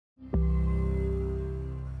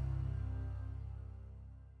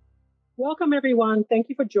Welcome, everyone. Thank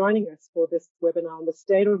you for joining us for this webinar on the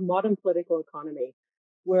state of modern political economy.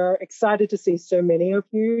 We're excited to see so many of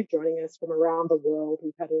you joining us from around the world.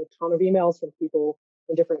 We've had a ton of emails from people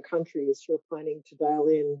in different countries who are planning to dial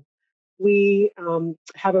in. We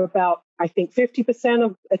have about, I think, 50%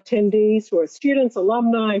 of attendees who are students,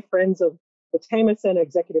 alumni, friends of the Tamer Center,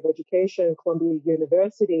 Executive Education, Columbia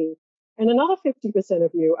University, and another 50%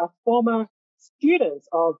 of you are former students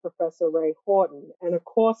of Professor Ray Horton and a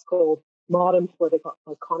course called Modern Political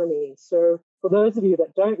Economy. So for those of you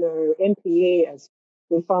that don't know, MPE, as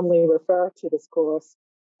we fondly refer to this course,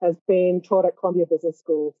 has been taught at Columbia Business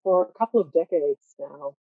School for a couple of decades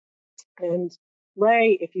now. And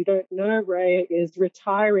Ray, if you don't know, Ray is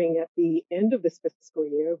retiring at the end of this fiscal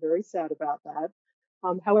year. Very sad about that.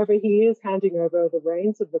 However, he is handing over the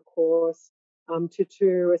reins of the course to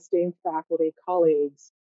two esteemed faculty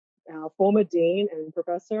colleagues, our former Dean and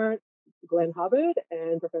Professor Glenn Hubbard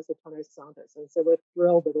and Professor Tano Santos. And so we're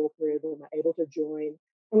thrilled that all three of them are able to join.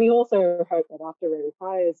 And we also hope that after Ray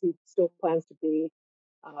retires, he still plans to be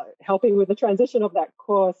helping with the transition of that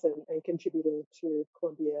course and contributing to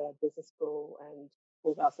Columbia Business School and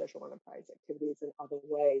all of our social enterprise activities in other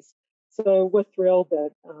ways. So we're thrilled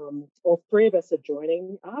that all three of us are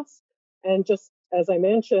joining us. And just as I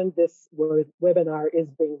mentioned, this webinar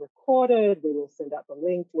is being recorded. We will send out the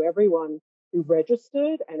link to everyone who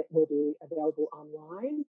registered, and it will be available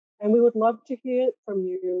online. And we would love to hear from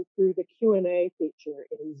you through the Q&A feature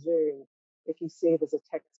in Zoom. If you see there's a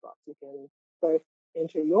text box, you can both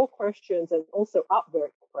enter your questions and also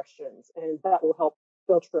upvote questions, and that will help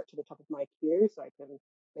filter it to the top of my queue so I can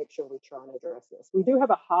make sure we try and address this. We do have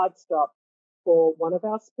a hard stop for one of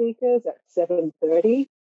our speakers at 7:30.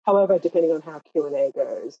 However, depending on how Q&A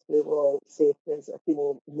goes, we will see if there's a few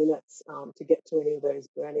more minutes to get to any of those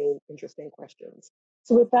burning, interesting questions.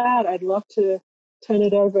 So with that, I'd love to turn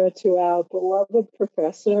it over to our beloved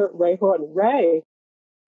Professor Ray Horton. Ray.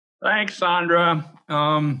 Thanks, Sandra.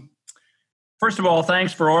 First of all,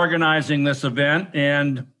 thanks for organizing this event.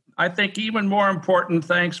 And I think even more important,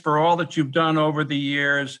 thanks for all that you've done over the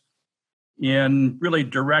years in really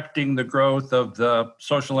directing the growth of the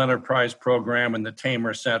social enterprise program and the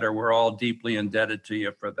Tamer Center. We're all deeply indebted to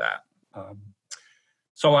you for that.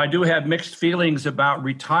 So I do have mixed feelings about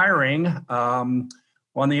retiring. On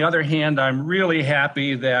the other hand, I'm really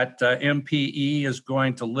happy that MPE is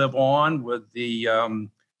going to live on with the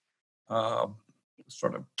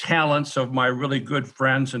sort of talents of my really good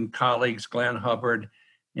friends and colleagues, Glenn Hubbard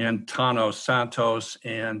and Tano Santos,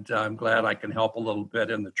 and I'm glad I can help a little bit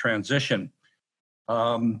in the transition.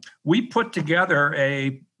 We put together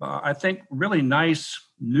I think, really nice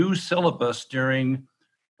new syllabus during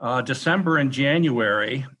December and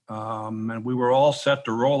January, and we were all set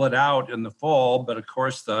to roll it out in the fall, but of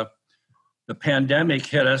course the pandemic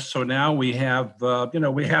hit us, so now we have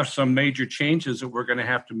some major changes that we're going to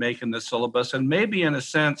have to make in the syllabus, and maybe in a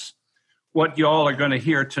sense, what y'all are going to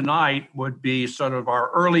hear tonight would be sort of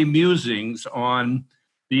our early musings on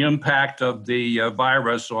the impact of the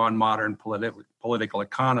virus on modern political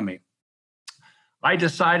economy. I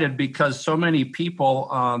decided, because so many people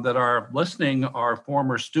that are listening are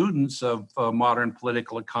former students of modern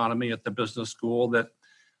political economy at the business school, that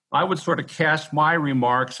I would sort of cast my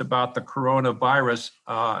remarks about the coronavirus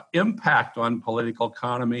impact on political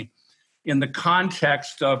economy in the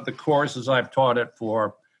context of the courses I've taught it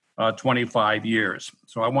for 25 years.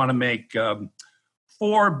 So I want to make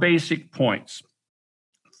 4 basic points.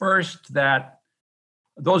 First, that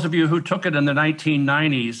those of you who took it in the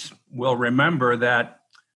 1990s will remember that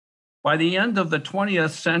by the end of the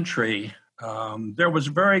 20th century, there was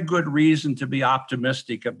very good reason to be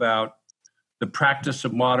optimistic about the practice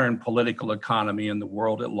of modern political economy in the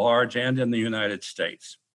world at large and in the United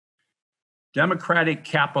States. Democratic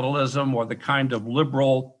capitalism, or the kind of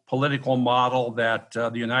liberal political model that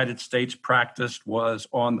the United States practiced, was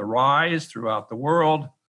on the rise throughout the world.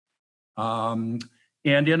 And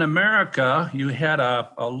in America, you had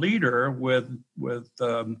a leader with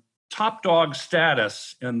top dog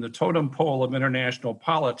status in the totem pole of international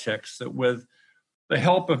politics that, with the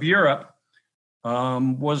help of Europe,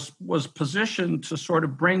 was positioned to sort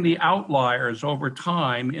of bring the outliers over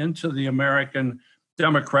time into the American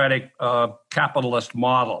democratic capitalist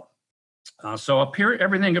model. So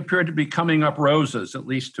everything appeared to be coming up roses, at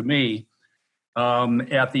least to me,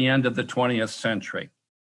 at the end of the 20th century.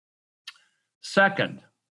 Second,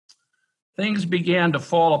 things began to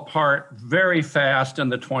fall apart very fast in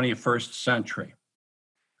the 21st century.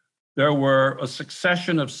 There were a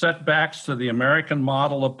succession of setbacks to the American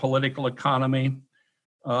model of political economy.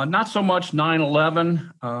 Not so much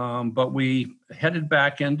 9/11, but we headed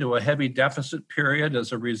back into a heavy deficit period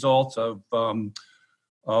as a result of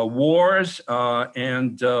wars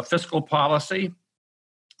and fiscal policy.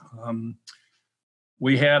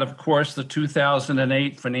 We had, of course, the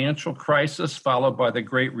 2008 financial crisis, followed by the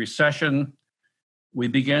Great Recession. We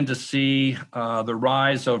began to see the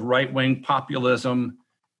rise of right-wing populism,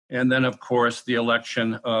 and then, of course, the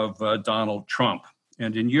election of Donald Trump.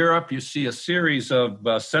 And in Europe, you see a series of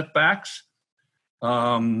setbacks,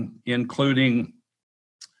 including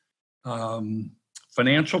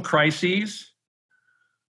financial crises,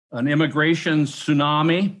 an immigration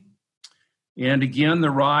tsunami, and again,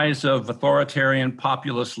 the rise of authoritarian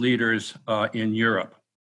populist leaders in Europe.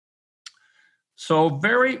 So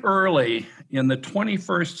very early in the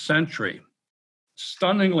 21st century,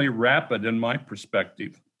 stunningly rapid in my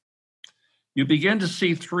perspective, you begin to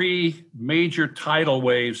see three major tidal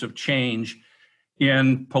waves of change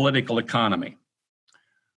in political economy.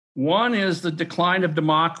 One is the decline of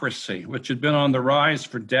democracy, which had been on the rise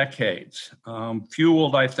for decades,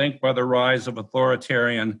 fueled, I think, by the rise of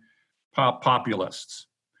authoritarian populists.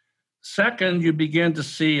 Second, you begin to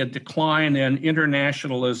see a decline in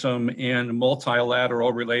internationalism and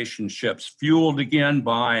multilateral relationships, fueled again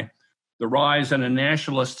by the rise in a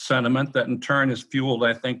nationalist sentiment that in turn is fueled,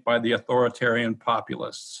 I think, by the authoritarian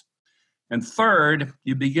populists. And third,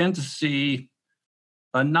 you begin to see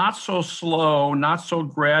a not so slow, not so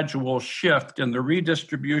gradual shift in the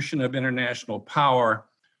redistribution of international power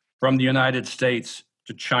from the United States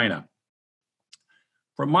to China.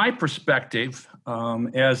 From my perspective,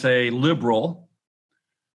 as a liberal,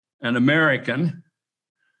 an American,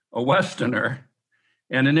 a Westerner,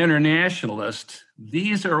 and an internationalist,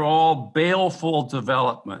 these are all baleful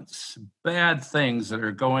developments, bad things that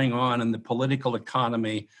are going on in the political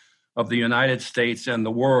economy of the United States and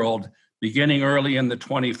the world, beginning early in the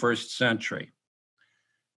 21st century.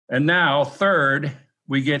 And now, third,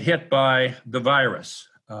 we get hit by the virus,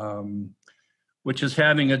 which is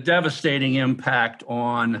having a devastating impact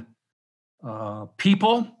on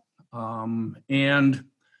people and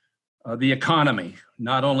the economy,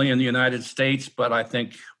 not only in the United States, but I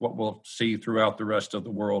think what we'll see throughout the rest of the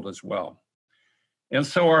world as well. And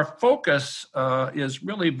so our focus is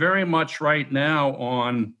really very much right now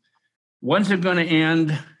on when's it going to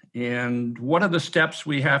end and what are the steps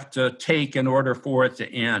we have to take in order for it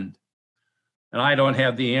to end. And I don't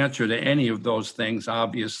have the answer to any of those things,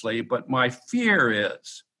 obviously, but my fear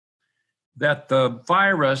is that the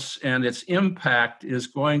virus and its impact is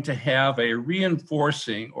going to have a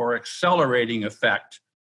reinforcing or accelerating effect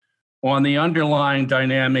on the underlying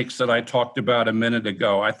dynamics that I talked about a minute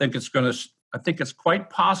ago. I think it's quite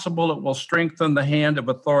possible it will strengthen the hand of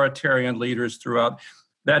authoritarian leaders throughout,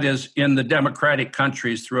 that is, in the democratic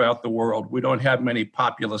countries throughout the world. We don't have many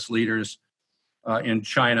populist leaders in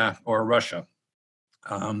China or Russia.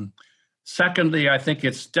 Secondly, I think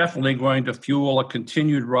it's definitely going to fuel a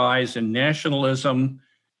continued rise in nationalism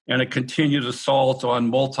and a continued assault on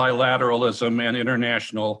multilateralism and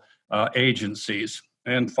international agencies.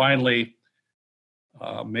 And finally,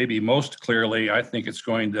 maybe most clearly, I think it's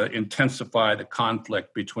going to intensify the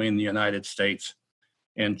conflict between the United States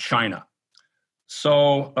and China.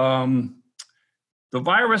 So the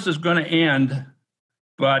virus is going to end,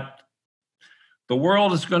 but the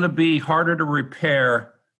world is going to be harder to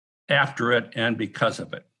repair after it and because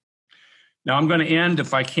of it. Now, I'm going to end,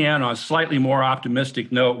 if I can, on a slightly more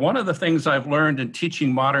optimistic note. One of the things I've learned in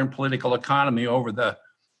teaching modern political economy over the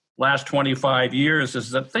last 25 years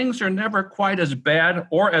is that things are never quite as bad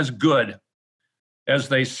or as good as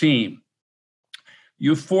they seem.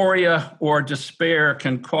 Euphoria or despair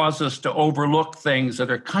can cause us to overlook things that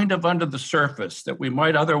are kind of under the surface that we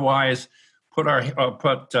might otherwise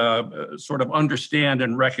sort of understand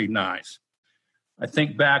and recognize. I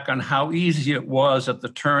think back on how easy it was at the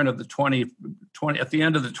turn of at the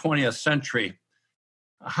end of the 20th century,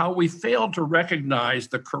 how we failed to recognize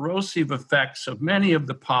the corrosive effects of many of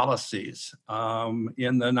the policies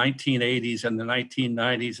in the 1980s and the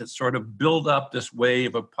 1990s that sort of build up this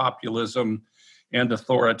wave of populism and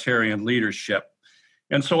authoritarian leadership.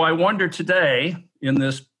 And so I wonder today, in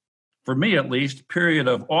this, for me at least, period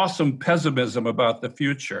of awesome pessimism about the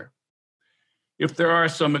future, if there are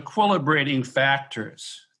some equilibrating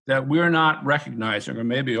factors that we're not recognizing, or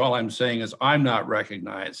maybe all I'm saying is I'm not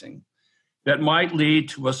recognizing, that might lead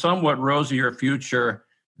to a somewhat rosier future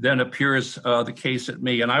than appears the case at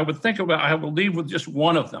me. And I will leave with just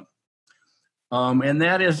one of them. And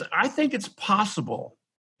that is, I think it's possible,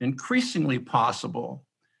 increasingly possible,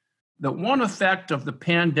 that one effect of the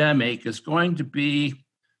pandemic is going to be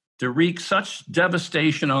to wreak such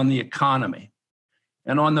devastation on the economy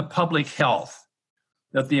and on the public health,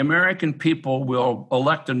 that the American people will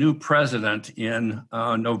elect a new president in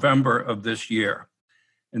November of this year.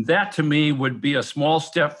 And that, to me, would be a small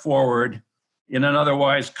step forward in an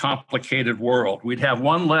otherwise complicated world. We'd have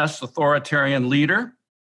one less authoritarian leader.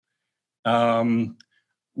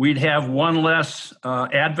 We'd have one less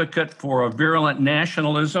advocate for a virulent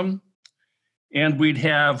nationalism. And we'd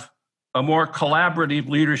have a more collaborative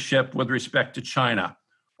leadership with respect to China,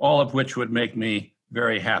 all of which would make me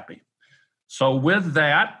very happy. So with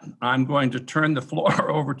that, I'm going to turn the floor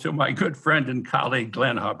over to my good friend and colleague,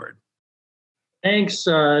 Glenn Hubbard. Thanks,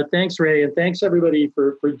 Ray, and thanks everybody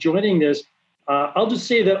for joining this. I'll just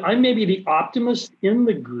say that I'm maybe the optimist in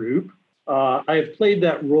the group. I have played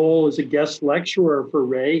that role as a guest lecturer for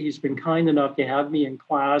Ray. He's been kind enough to have me in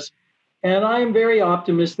class, and I'm very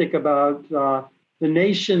optimistic about the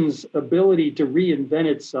nation's ability to reinvent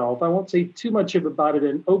itself. I won't say too much about it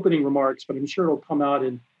in opening remarks, but I'm sure it'll come out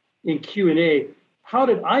in Q&A. How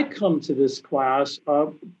did I come to this class?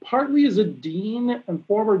 Partly as a dean and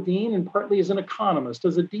former dean, and partly as an economist.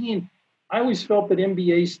 As a dean, I always felt that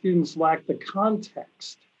MBA students lacked the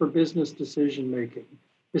context for business decision-making,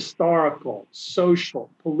 historical, social,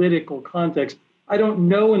 political context. I don't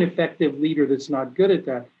know an effective leader that's not good at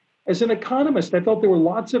that. As an economist, I felt there were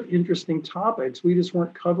lots of interesting topics we just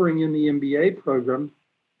weren't covering in the MBA program.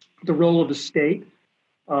 The role of the state,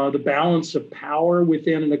 the balance of power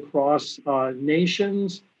within and across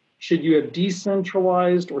nations. Should you have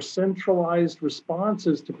decentralized or centralized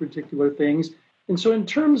responses to particular things? And so in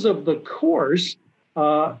terms of the course,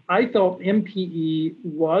 I felt MPE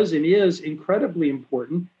was and is incredibly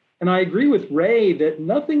important. And I agree with Ray that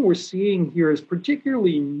nothing we're seeing here is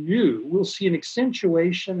particularly new. We'll see an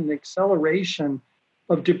accentuation and acceleration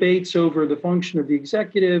of debates over the function of the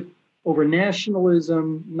executive, over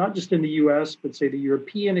nationalism, not just in the US, but say the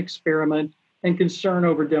European experiment, and concern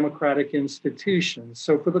over democratic institutions.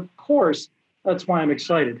 So for the course, that's why I'm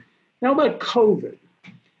excited. Now about COVID.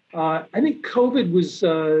 I think COVID was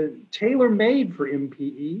tailor-made for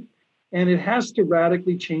MPE, and it has to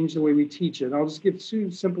radically change the way we teach it. And I'll just give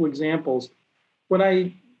two simple examples. When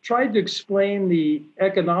I tried to explain the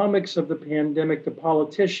economics of the pandemic to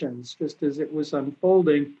politicians, just as it was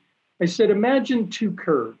unfolding, I said, imagine two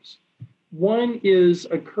curves. One is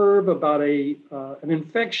a curve about an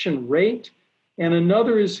infection rate, and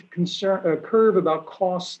another is a curve about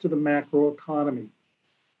costs to the macroeconomy.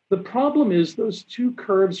 The problem is those two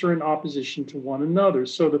curves are in opposition to one another.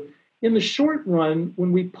 So in the short run,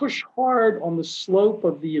 when we push hard on the slope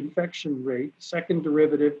of the infection rate, second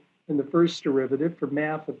derivative and the first derivative for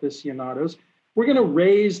math aficionados, we're going to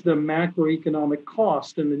raise the macroeconomic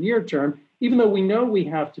cost in the near term, even though we know we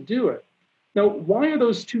have to do it. Now, why are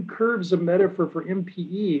those two curves a metaphor for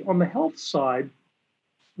MPE? On the health side,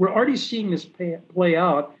 we're already seeing this play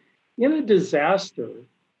out. In a disaster,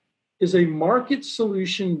 is a market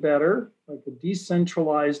solution better, like a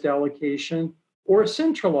decentralized allocation, or a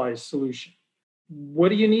centralized solution? What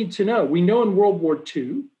do you need to know? We know in World War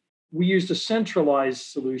II, we used a centralized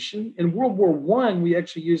solution. In World War I, we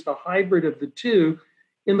actually used a hybrid of the two.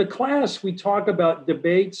 In the class, we talk about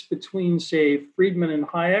debates between, say, Friedman and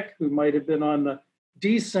Hayek, who might have been on the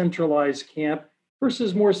decentralized camp,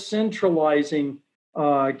 versus more centralizing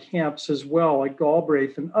camps as well, like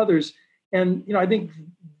Galbraith and others. And I think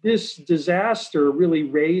this disaster really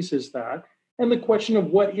raises that. And the question of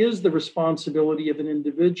what is the responsibility of an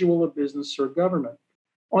individual, a business, or a government.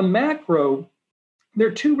 On macro, there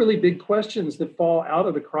are two really big questions that fall out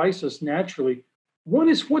of the crisis naturally. One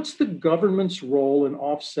is, what's the government's role in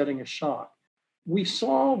offsetting a shock? We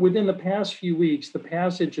saw within the past few weeks the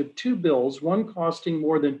passage of two bills, one costing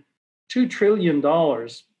more than $2 trillion.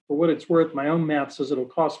 For what it's worth, my own math says it'll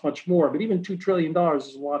cost much more, but even $2 trillion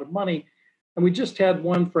is a lot of money. And we just had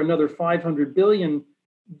one for another $500 billion.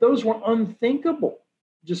 Those were unthinkable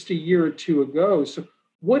just a year or two ago. So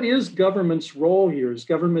what is government's role here? Is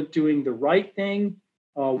government doing the right thing?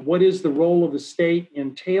 What is the role of the state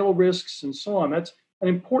in tail risks and so on? That's an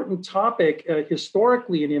important topic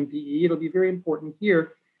historically in MPE. It'll be very important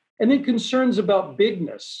here. And then concerns about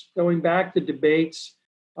bigness, going back to debates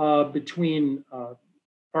between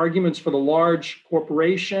arguments for the large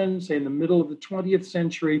corporations, say in the middle of the 20th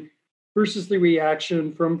century, versus the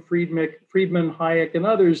reaction from Friedman, Hayek, and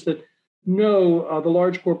others that no, the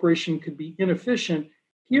large corporation could be inefficient.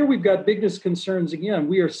 Here we've got bigness concerns again.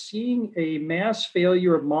 We are seeing a mass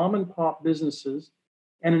failure of mom and pop businesses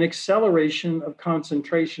and an acceleration of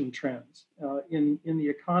concentration trends in the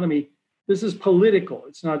economy. This is political,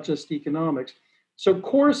 it's not just economics. So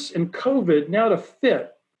course and COVID, now to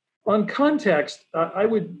fit. On context, I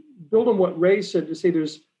would build on what Ray said to say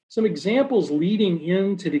there's some examples leading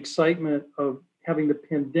into the excitement of having the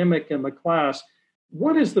pandemic in the class.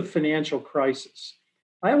 What is the financial crisis?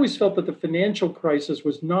 I always felt that the financial crisis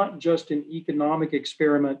was not just an economic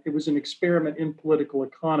experiment, it was an experiment in political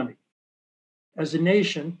economy. As a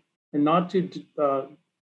nation, and not too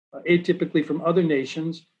atypically from other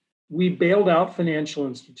nations, we bailed out financial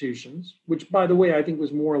institutions, which, by the way, I think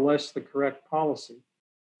was more or less the correct policy.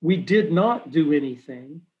 We did not do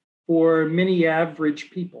anything for many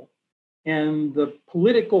average people. And the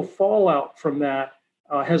political fallout from that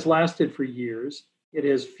has lasted for years. It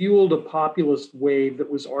has fueled a populist wave that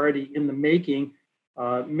was already in the making.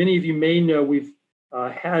 Many of you may know we've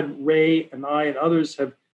had Ray and I and others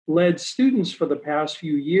have led students for the past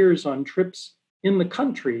few years on trips in the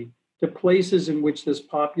country to places in which this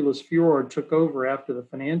populist furor took over after the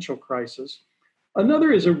financial crisis.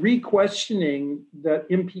 Another is a re-questioning that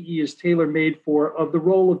MPE is tailor-made for of the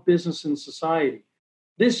role of business in society.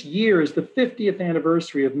 This year is the 50th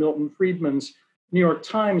anniversary of Milton Friedman's New York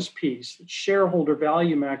Times piece that shareholder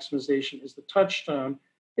value maximization is the touchstone.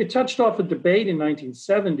 It touched off a debate in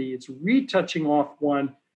 1970. It's retouching off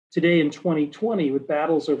one today in 2020 with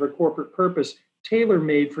battles over corporate purpose,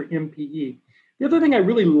 tailor-made for MPE. The other thing I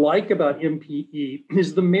really like about MPE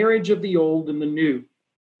is the marriage of the old and the new.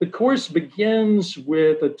 The course begins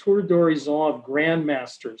with a tour d'horizon of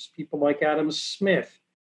grandmasters, people like Adam Smith,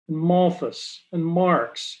 and Malthus, and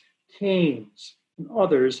Marx, Keynes, and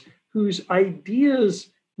others, whose ideas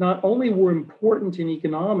not only were important in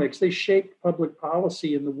economics, they shaped public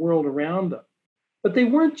policy in the world around them. But they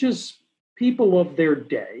weren't just people of their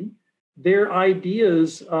day. Their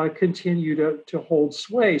ideas continue to hold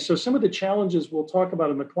sway. So some of the challenges we'll talk about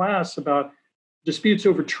in the class about disputes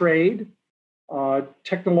over trade,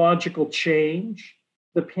 technological change,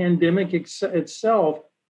 the pandemic itself,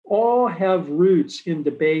 all have roots in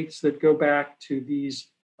debates that go back to these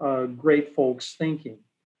great folks' thinking.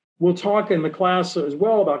 We'll talk in the class as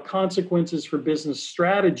well about consequences for business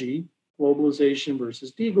strategy, globalization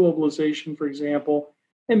versus deglobalization, for example,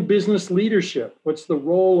 and business leadership. What's the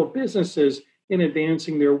role of businesses in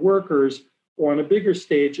advancing their workers, or on a bigger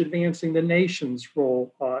stage, advancing the nation's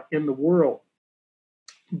role in the world?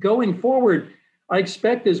 Going forward, I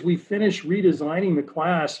expect as we finish redesigning the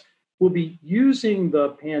class, we'll be using the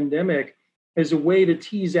pandemic as a way to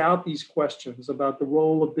tease out these questions about the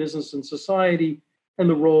role of business in society and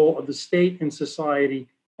the role of the state in society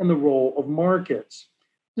and the role of markets.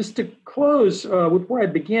 Just to close with where I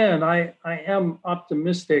began, I am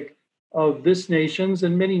optimistic of this nation's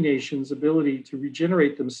and many nations' ability to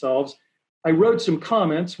regenerate themselves. I wrote some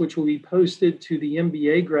comments which will be posted to the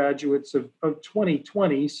MBA graduates of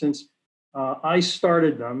 2020 since I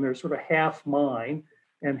started them. They're sort of half mine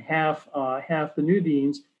and half the new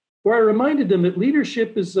deans, where I reminded them that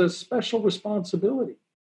leadership is a special responsibility.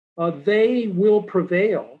 They will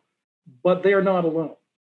prevail, but they are not alone.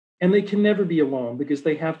 And they can never be alone because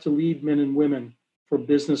they have to lead men and women for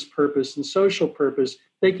business purpose and social purpose.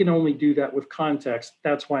 They can only do that with context.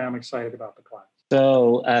 That's why I'm excited about the class.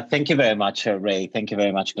 So thank you very much, Ray. Thank you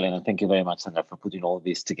very much, Glenn. And thank you very much, Sandra, for putting all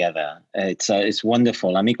this together. It's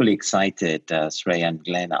wonderful. I'm equally excited, as Ray and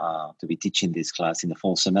Glenn are, to be teaching this class in the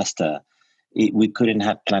fall semester. We couldn't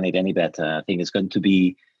have planned it any better. I think it's going to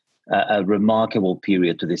be a remarkable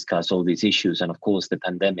period to discuss all these issues. And of course, the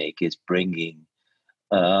pandemic is bringing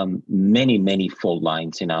many fault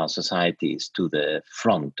lines in our societies to the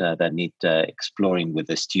front that need exploring with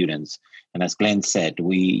the students. And as Glenn said,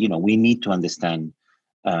 we need to understand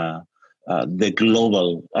the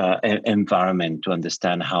global environment to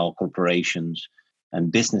understand how corporations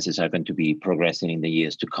and businesses are going to be progressing in the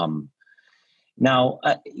years to come. Now,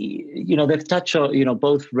 they've touched on,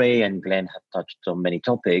 both Ray and Glenn have touched on many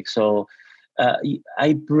topics. So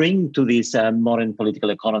I bring to this modern political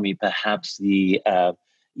economy perhaps the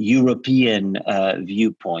European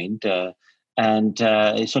viewpoint. So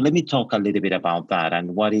let me talk a little bit about that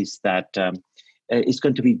and what is that is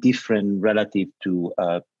going to be different relative to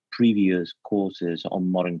previous courses on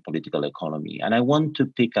modern political economy. And I want to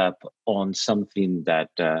pick up on something that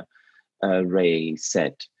Ray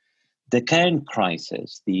said. The current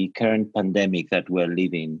crisis, the current pandemic that we're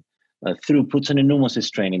living through puts an enormous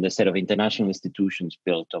strain in the set of international institutions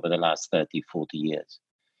built over the last 30, 40 years.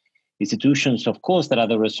 Institutions, of course, that are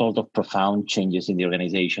the result of profound changes in the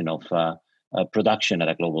organization of production at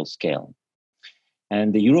a global scale.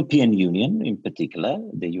 And the European Union, in particular,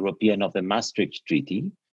 the European of the Maastricht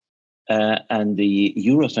Treaty, and the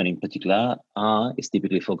Eurozone in particular is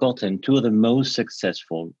typically forgotten, two of the most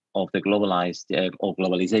successful of the globalized or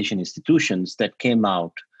globalization institutions that came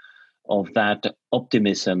out of that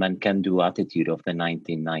optimism and can-do attitude of the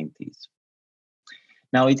 1990s.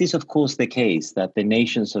 Now, it is, of course, the case that the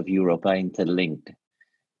nations of Europe are interlinked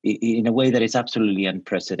in a way that is absolutely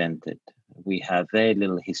unprecedented. We have very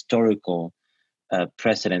little historical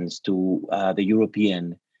precedence to the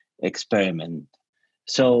European experiment.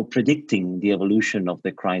 So predicting the evolution of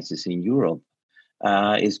the crisis in Europe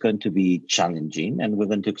is going to be challenging, and we're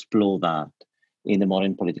going to explore that in the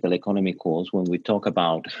Modern Political Economy course when we talk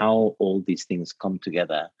about how all these things come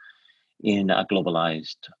together in a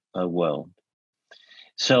globalized world.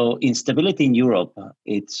 So instability in Europe,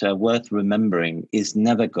 it's worth remembering, is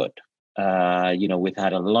never good. We've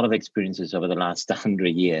had a lot of experiences over the last 100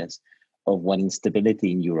 years of what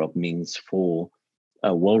instability in Europe means for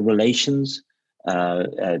world relations,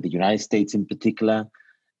 the United States in particular,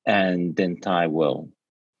 and the entire world.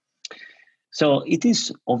 So it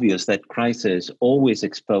is obvious that crises always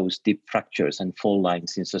expose deep fractures and fault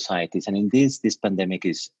lines in societies. And in this pandemic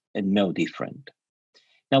is no different.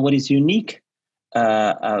 Now, what is unique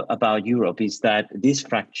about Europe is that this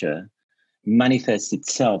fracture manifests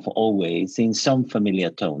itself always in some familiar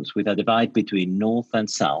tones, with a divide between North and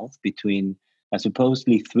South, between a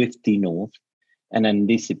supposedly thrifty North and an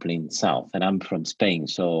undisciplined South. And I'm from Spain,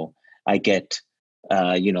 so I get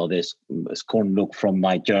this scorn look from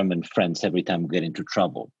my German friends every time we get into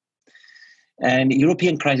trouble. And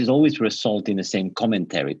European crises always result in the same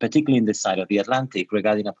commentary, particularly in this side of the Atlantic,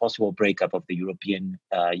 regarding a possible breakup of the European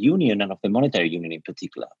Union and of the monetary union in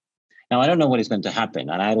particular. Now, I don't know what is going to happen,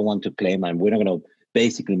 and I don't want to claim, and we're not going to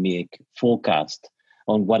basically make forecast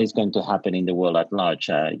on what is going to happen in the world at large.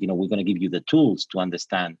 We're going to give you the tools to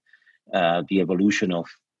understand the evolution of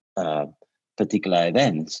particular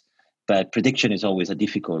events, but prediction is always a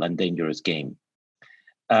difficult and dangerous game.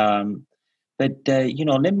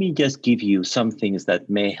 Let me just give you some things that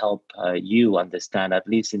may help you understand, at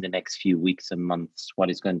least in the next few weeks and months, what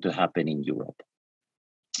is going to happen in Europe.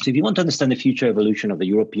 So if you want to understand the future evolution of the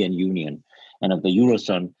European Union and of the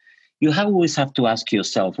Eurozone, you always have to ask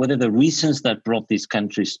yourself whether the reasons that brought these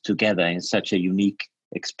countries together in such a unique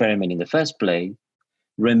experiment in the first place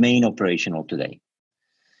remain operational today.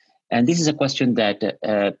 And this is a question that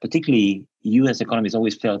particularly US economists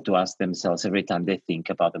always fail to ask themselves every time they think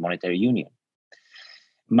about the monetary union.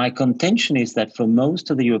 My contention is that for most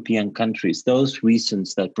of the European countries, those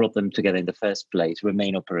reasons that brought them together in the first place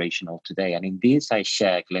remain operational today. And in this, I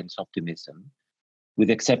share Glenn's optimism, with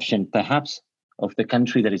the exception perhaps of the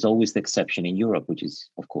country that is always the exception in Europe, which is,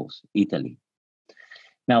 of course, Italy.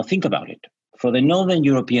 Now, think about it. For the Northern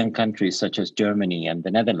European countries such as Germany and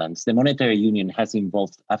the Netherlands, the monetary union has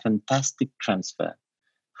involved a fantastic transfer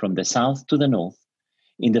from the south to the north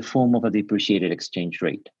in the form of a depreciated exchange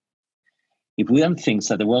rate. If one thinks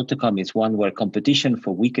that the world to come is one where competition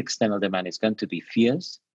for weak external demand is going to be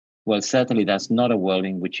fierce, well, certainly that's not a world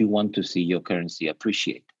in which you want to see your currency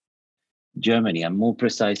appreciate. Germany, and more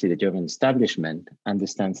precisely the German establishment,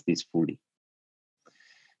 understands this fully.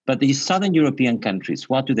 But these southern European countries,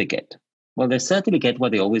 what do they get? Well, they certainly get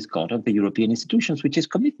what they always got of the European institutions, which is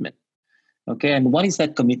commitment. Okay, and what is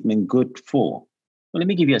that commitment good for? Well, let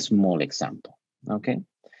me give you a small example. Okay.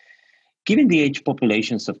 Given the age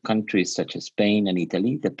populations of countries such as Spain and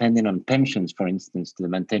Italy, depending on pensions, for instance, to the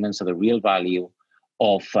maintenance of the real value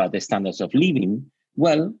of the standards of living,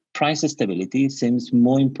 well, price stability seems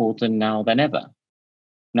more important now than ever.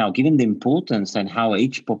 Now, given the importance and how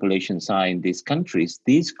aged populations are in these countries,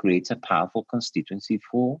 this creates a powerful constituency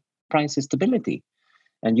for price stability.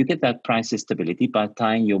 And you get that price stability by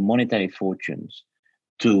tying your monetary fortunes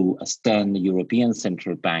to a stern European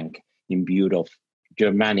central bank imbued of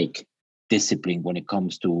Germanic discipline when it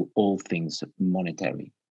comes to all things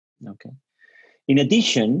monetary. Okay. In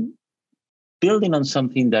addition, building on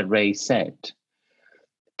something that Ray said,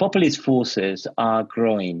 populist forces are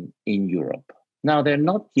growing in Europe. Now, they're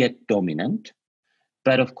not yet dominant,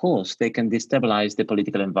 but of course, they can destabilize the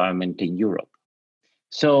political environment in Europe.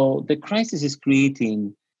 So the crisis is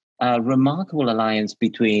creating a remarkable alliance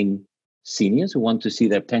between seniors who want to see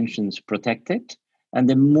their pensions protected and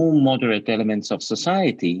the more moderate elements of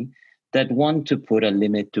society that want to put a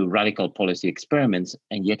limit to radical policy experiments.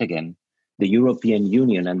 And yet again, the European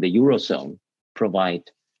Union and the Eurozone provide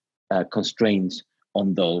constraints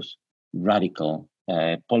on those radical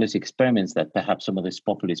policy experiments that perhaps some of these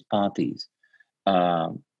populist parties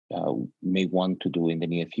may want to do in the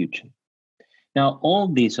near future. Now, all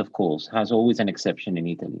this, of course, has always an exception in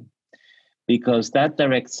Italy, because that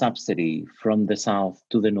direct subsidy from the south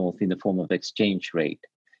to the north in the form of exchange rate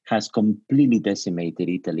has completely decimated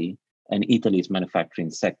Italy and Italy's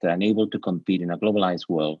manufacturing sector, unable to compete in a globalized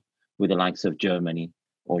world with the likes of Germany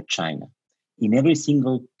or China. In every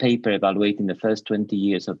single paper evaluating the first 20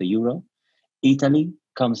 years of the euro, Italy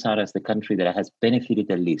comes out as the country that has benefited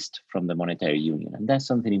the least from the monetary union. And that's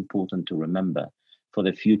something important to remember for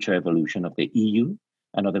the future evolution of the EU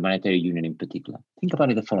and of the monetary union in particular. Think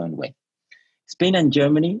about it the following way. Spain and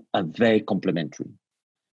Germany are very complementary.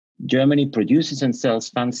 Germany produces and sells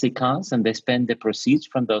fancy cars, and they spend the proceeds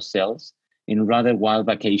from those sales in rather wild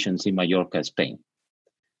vacations in Mallorca, Spain.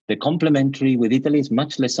 The complementary with Italy is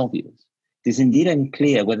much less obvious. It is indeed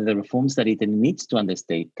unclear whether the reforms that Italy needs to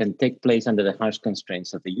undertake can take place under the harsh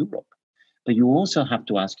constraints of the euro. But you also have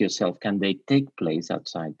to ask yourself, can they take place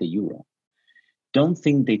outside the euro? Don't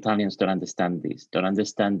think the Italians don't understand this, don't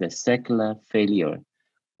understand the secular failure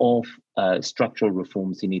of structural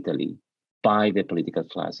reforms in Italy by the political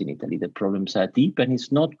class in Italy. The problems are deep, and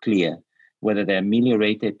it's not clear whether they're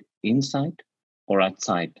ameliorated inside or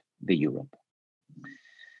outside the Europe.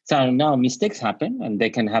 So now mistakes happen, and they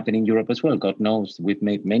can happen in Europe as well. God knows we've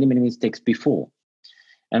made many, many mistakes before.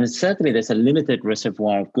 And certainly there's a limited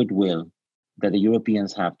reservoir of goodwill that the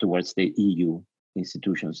Europeans have towards the EU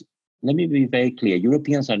institutions. Let me be very clear.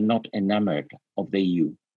 Europeans are not enamored of the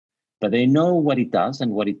EU, but they know what it does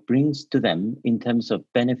and what it brings to them in terms of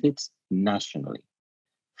benefits nationally.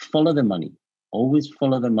 Follow the money, always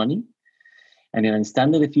follow the money. And in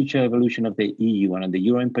understanding the future evolution of the EU and of the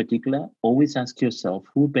euro in particular, always ask yourself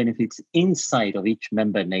who benefits inside of each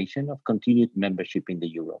member nation of continued membership in the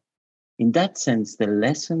euro. In that sense, the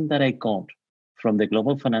lesson that I got from the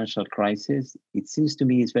global financial crisis, it seems to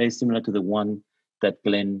me is very similar to the one that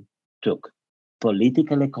Glenn took.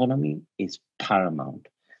 Political economy is paramount,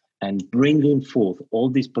 and bringing forth all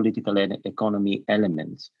these political economy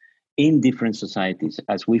elements in different societies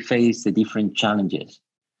as we face the different challenges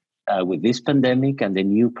with this pandemic and the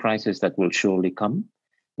new crisis that will surely come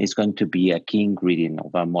is going to be a key ingredient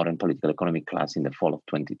of our modern political economy class in the fall of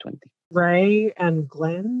 2020. Ray and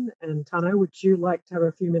Glenn and Tano, would you like to have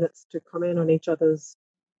a few minutes to comment on each other's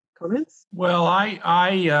comments? Well,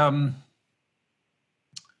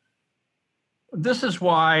 this is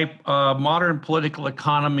why modern political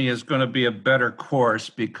economy is going to be a better course,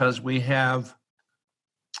 because we have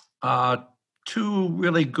two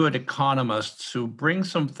really good economists who bring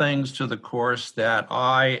some things to the course that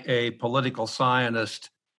I, a political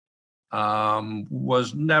scientist,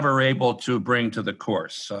 was never able to bring to the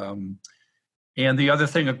course. And the other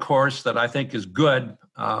thing, of course, that I think is good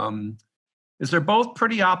is they're both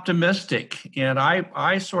pretty optimistic. And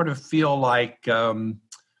I sort of feel like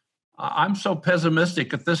I'm so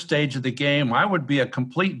pessimistic at this stage of the game. I would be a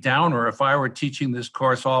complete downer if I were teaching this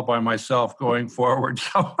course all by myself going forward.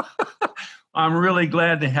 So I'm really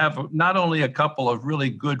glad to have not only a couple of really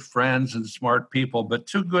good friends and smart people, but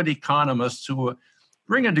two good economists who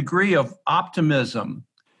bring a degree of optimism.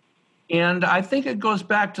 And I think it goes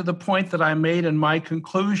back to the point that I made in my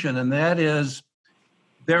conclusion, and that is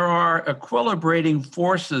there are equilibrating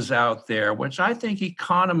forces out there, which I think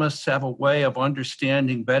economists have a way of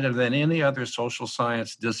understanding better than any other social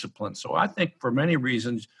science discipline. So I think for many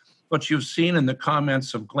reasons, what you've seen in the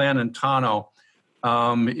comments of Glenn and Tano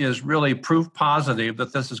is really proof positive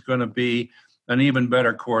that this is going to be an even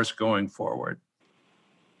better course going forward.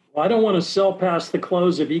 Well, I don't want to sell past the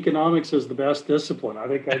close of economics as the best discipline. I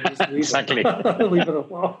think I just leave exactly. leave it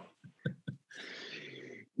alone.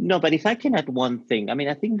 No, but if I can add one thing, I mean,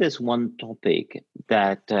 I think there's one topic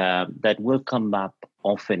that that will come up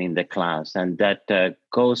often in the class, and that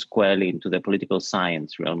goes squarely into the political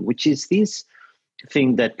science realm, which is this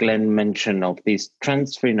thing that Glenn mentioned of this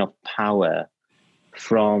transferring of power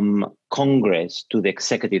from Congress to the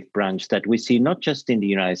executive branch that we see not just in the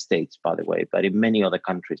United States, by the way, but in many other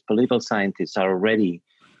countries. Political scientists are already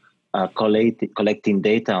collecting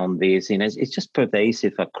data on this, and it's just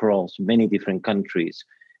pervasive across many different countries,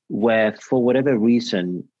 where for whatever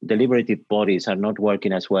reason, deliberative bodies are not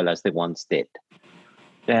working as well as they once did.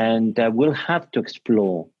 And we'll have to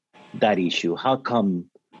explore that issue. How come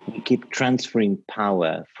we keep transferring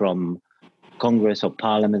power from Congress or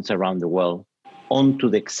parliaments around the world onto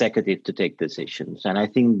the executive to take decisions? And I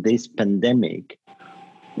think this pandemic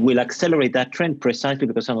will accelerate that trend precisely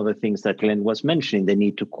because some of the things that Glenn was mentioning, they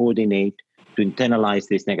need to coordinate, to internalize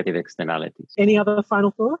these negative externalities. Any other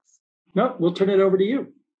final thoughts? No, we'll turn it over to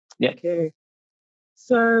you. Yeah. Okay.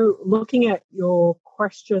 So looking at your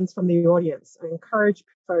questions from the audience, I encourage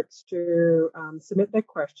folks to submit their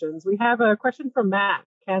questions. We have a question from Matt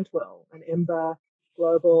Cantwell, an EMBA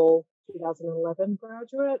Global 2011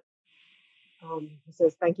 graduate. He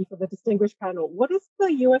says, thank you for the distinguished panel. What is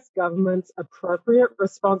the US government's appropriate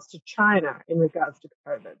response to China in regards to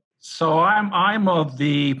COVID? So I'm of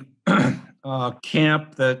the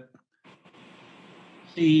camp that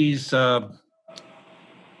sees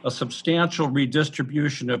a substantial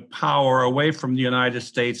redistribution of power away from the United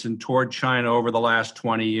States and toward China over the last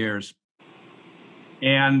 20 years.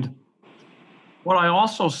 And what I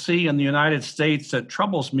also see in the United States that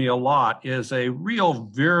troubles me a lot is a real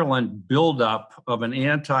virulent buildup of an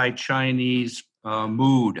anti-Chinese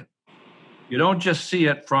mood. You don't just see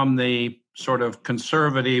it from the sort of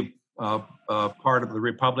conservative part of the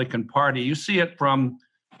Republican Party. You see it from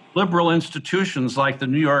liberal institutions like the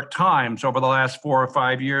New York Times. Over the last 4 or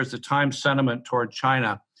 5 years, the Times sentiment toward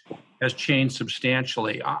China has changed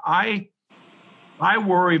substantially. I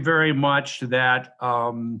worry very much that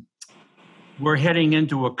we're heading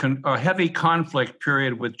into a heavy conflict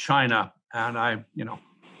period with China, and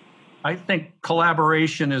I think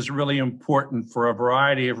collaboration is really important for a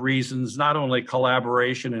variety of reasons, not only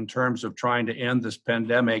collaboration in terms of trying to end this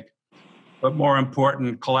pandemic, but more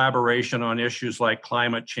important, collaboration on issues like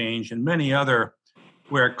climate change and many other,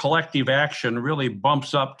 where collective action really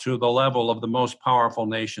bumps up to the level of the most powerful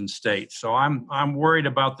nation states. So I'm worried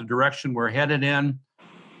about the direction we're headed in.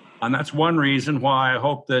 And that's one reason why I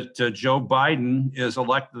hope that Joe Biden is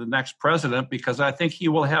elected the next president, because I think he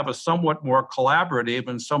will have a somewhat more collaborative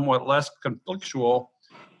and somewhat less conflictual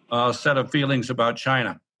set of feelings about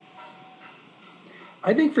China.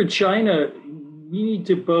 I think for China, we need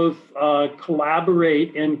to both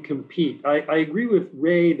collaborate and compete. I agree with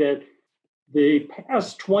Ray that the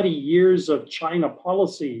past 20 years of China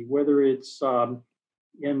policy, whether it's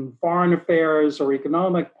in foreign affairs or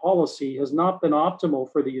economic policy, has not been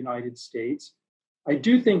optimal for the United States. I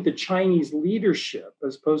do think the Chinese leadership,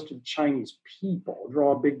 as opposed to the Chinese people,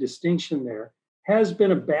 draw a big distinction there, has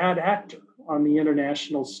been a bad actor on the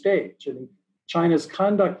international stage. I mean, China's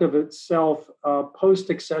conduct of itself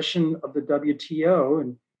post-accession of the WTO,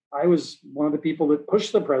 and I was one of the people that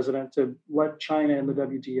pushed the president to let China in the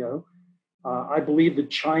WTO. I believe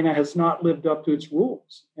that China has not lived up to its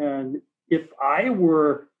rules. And if I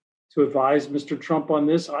were to advise Mr. Trump on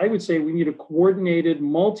this, I would say we need a coordinated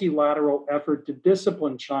multilateral effort to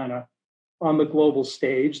discipline China on the global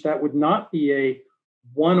stage. That would not be a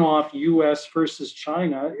one-off US versus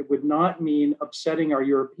China. It would not mean upsetting our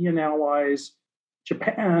European allies,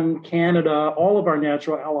 Japan, Canada, all of our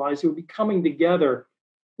natural allies. It would be coming together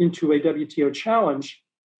into a WTO challenge,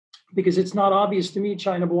 because it's not obvious to me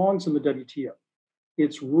China belongs in the WTO.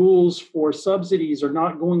 Its rules for subsidies are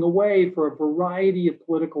not going away for a variety of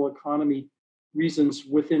political economy reasons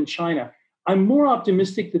within China. I'm more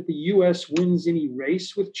optimistic that the US wins any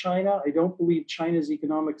race with China. I don't believe China's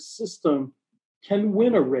economic system can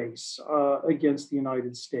win a race against the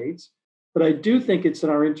United States. But I do think it's in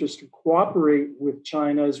our interest to cooperate with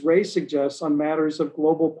China, as Ray suggests, on matters of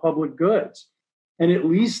global public goods, and at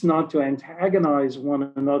least not to antagonize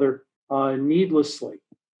one another needlessly.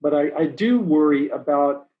 But I do worry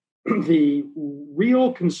about the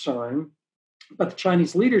real concern about the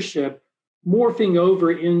Chinese leadership morphing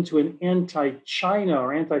over into an anti-China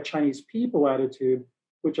or anti-Chinese people attitude,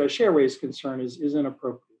 which I share Ray's concern is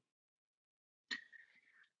inappropriate.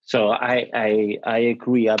 So I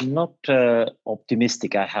agree. I'm not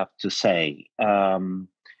optimistic, I have to say.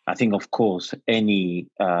 I think, of course, any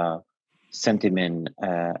sentiment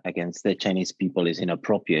against the Chinese people is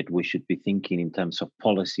inappropriate. We should be thinking in terms of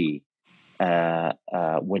policy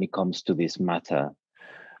when it comes to this matter.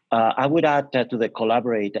 I would add to the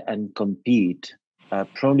collaborate and compete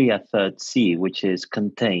probably a third C, which is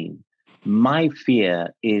contain. My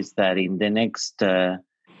fear is that in the next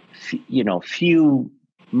few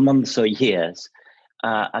months or years,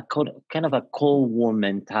 kind of a Cold War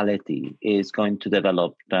mentality is going to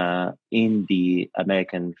develop in the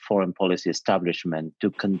American foreign policy establishment to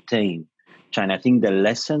contain China. I think the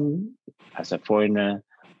lesson as a foreigner,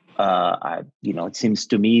 it seems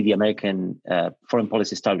to me the American foreign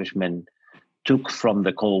policy establishment took from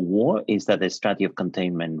the Cold War is that the strategy of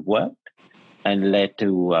containment worked and led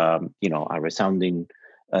to, a resounding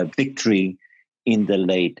victory in the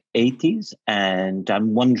late 80s. And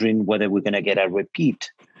I'm wondering whether we're going to get a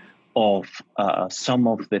repeat of some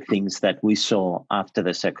of the things that we saw after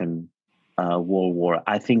the Second World War.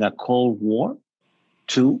 I think a Cold War,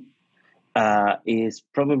 too, is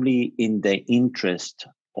probably in the interest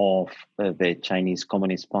of the Chinese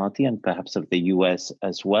Communist Party and perhaps of the US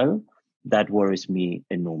as well. That worries me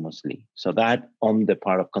enormously. So that on the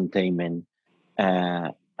part of containment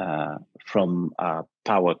from a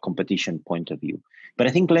power competition point of view. But I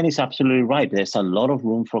think Glenn is absolutely right. There's a lot of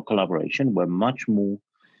room for collaboration. We're much more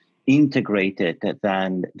integrated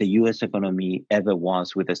than the US economy ever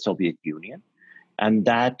was with the Soviet Union. And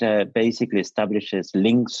that basically establishes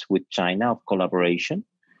links with China of collaboration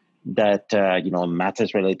that,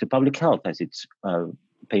 matters related to public health, as it's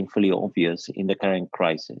painfully obvious in the current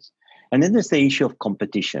crisis. And then there's the issue of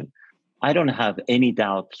competition. I don't have any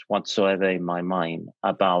doubts whatsoever in my mind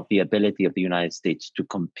about the ability of the United States to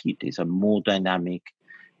compete. It's a more dynamic,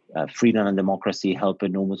 freedom and democracy help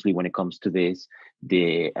enormously when it comes to this.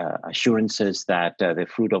 The assurances that the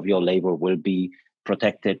fruit of your labor will be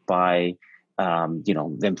protected by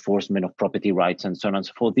the enforcement of property rights and so on and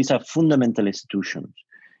so forth. These are fundamental institutions,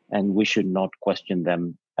 and we should not question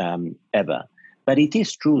them ever. But it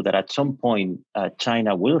is true that at some point,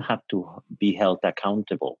 China will have to be held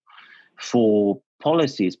accountable for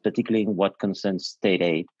policies, particularly in what concerns state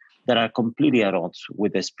aid, that are completely at odds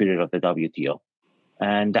with the spirit of the WTO.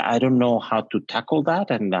 And I don't know how to tackle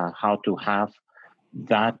that and how to have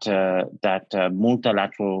that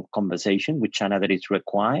multilateral conversation with China that is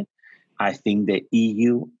required. I think the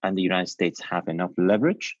EU and the United States have enough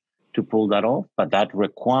leverage to pull that off, but that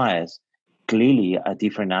requires clearly a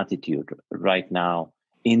different attitude right now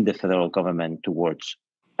in the federal government towards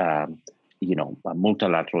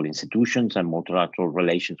multilateral institutions and multilateral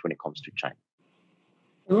relations when it comes to China.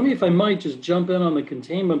 Let me, if I might, just jump in on the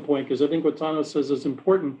containment point, because I think what Tano says is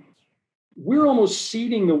important. We're almost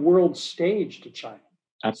ceding the world stage to China.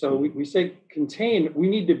 Absolutely. So we say contain, we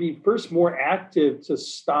need to be first more active to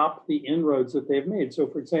stop the inroads that they've made. So,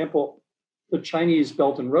 for example, the Chinese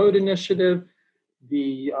Belt and Road Initiative,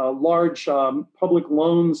 the large public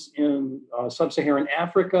loans in sub-Saharan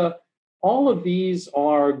Africa, all of these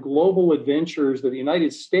are global adventures that the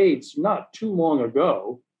United States, not too long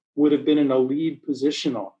ago, would have been in a lead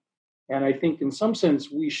position on. And I think in some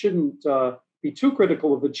sense, we shouldn't be too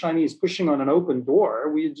critical of the Chinese pushing on an open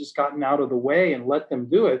door. We had just gotten out of the way and let them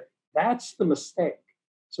do it. That's the mistake.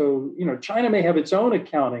 So, China may have its own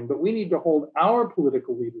accounting, but we need to hold our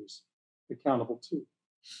political leaders accountable too.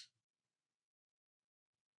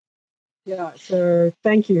 Yeah, so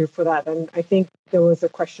thank you for that. And I think there was a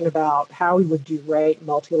question about how would you rate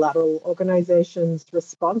multilateral organizations'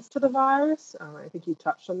 response to the virus? I think you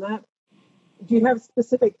touched on that. Do you have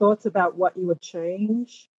specific thoughts about what you would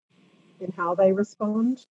change in how they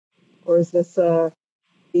respond? Or is this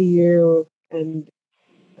EU and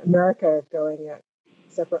America going it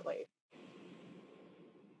separately?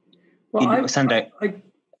 Well,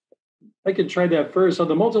 I could try that first. On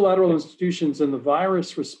the multilateral institutions and the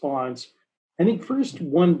virus response, I think first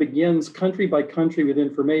one begins country by country with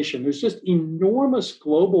information. There's just enormous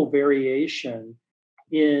global variation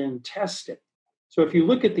in testing. So if you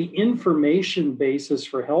look at the information basis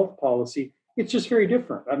for health policy, it's just very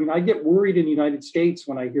different. I mean, I get worried in the United States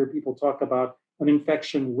when I hear people talk about an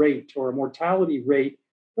infection rate or a mortality rate.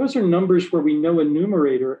 Those are numbers where we know a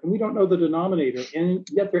numerator and we don't know the denominator, and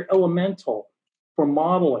yet they're elemental for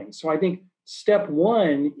modeling. So I think step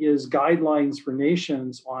one is guidelines for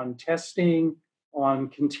nations on testing, on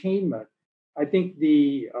containment. I think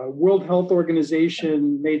the World Health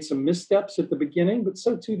Organization made some missteps at the beginning, but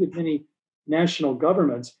so too did many national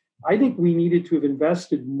governments. I think we needed to have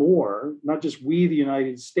invested more, not just we, the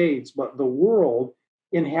United States, but the world,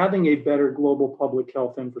 in having a better global public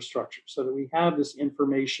health infrastructure so that we have this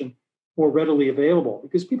information more readily available.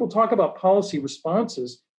 Because people talk about policy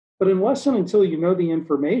responses, but unless and until you know the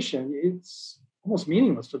information, it's almost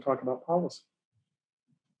meaningless to talk about policy.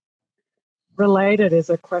 Related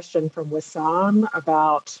is a question from Wissam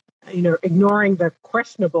about, ignoring the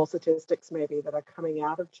questionable statistics maybe that are coming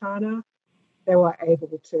out of China. They were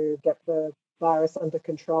able to get the virus under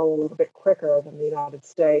control a little bit quicker than the United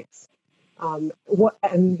States.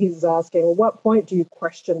 And he's asking, at what point do you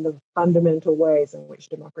question the fundamental ways in which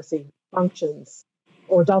democracy functions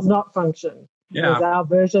or does not function? Yeah. Is our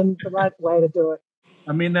version the right way to do it?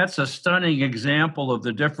 I mean, that's a stunning example of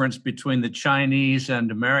the difference between the Chinese and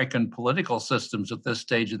American political systems at this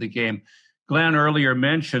stage of the game. Glenn earlier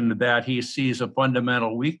mentioned that he sees a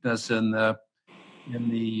fundamental weakness in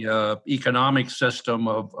the economic system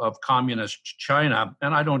of communist China,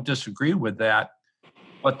 and I don't disagree with that.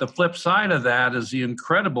 But the flip side of that is the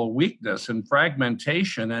incredible weakness and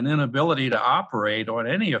fragmentation and inability to operate on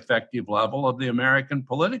any effective level of the American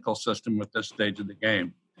political system at this stage of the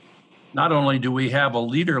game. Not only do we have a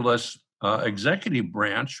leaderless executive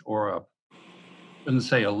branch, or I shouldn't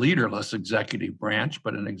say a leaderless executive branch,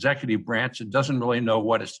 but an executive branch that doesn't really know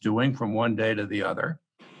what it's doing from one day to the other.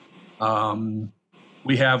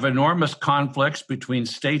 We have enormous conflicts between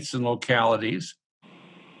states and localities.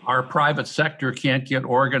 Our private sector can't get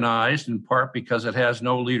organized, in part because it has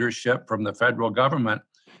no leadership from the federal government.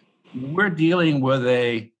 We're dealing with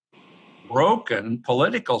a broken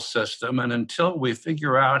political system, and until we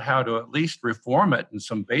figure out how to at least reform it in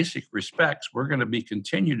some basic respects, we're going to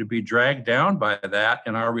continue to be dragged down by that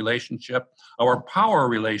in our relationship, our power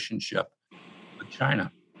relationship with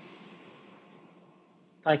China.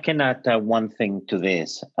 I can add one thing to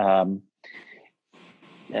this. And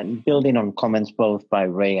building on comments both by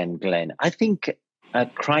Ray and Glenn, I think a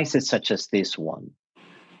crisis such as this one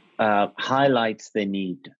highlights the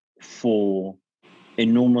need for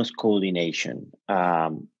enormous coordination.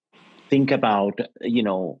 Think about,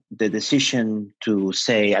 the decision to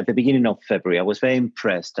say at the beginning of February, I was very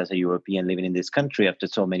impressed as a European living in this country after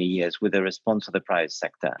so many years with the response of the private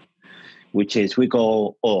sector, which is we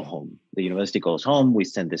go all home. The university goes home, we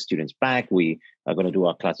send the students back, we are going to do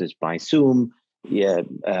our classes by Zoom.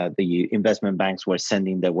 The investment banks were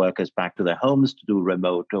sending their workers back to their homes to do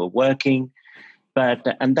remote working.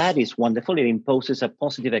 And that is wonderful. It imposes a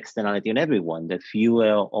positive externality on everyone. The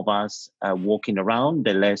fewer of us walking around,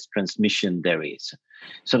 the less transmission there is.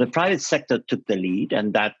 So the private sector took the lead,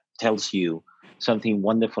 and that tells you something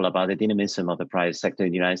wonderful about the dynamism of the private sector in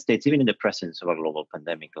the United States, even in the presence of a global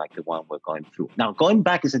pandemic like the one we're going through. Now, going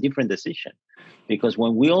back is a different decision, because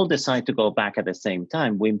when we all decide to go back at the same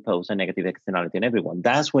time, we impose a negative externality on everyone.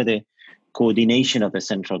 That's where the coordination of the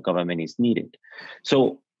central government is needed.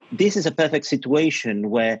 So this is a perfect situation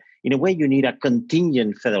where, in a way, you need a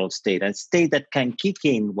contingent federal state, a state that can kick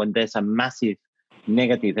in when there's a massive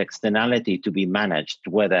negative externality to be managed,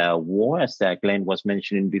 whether a war, as Glenn was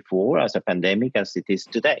mentioning before, as a pandemic, as it is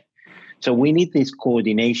today. So we need this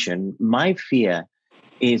coordination. My fear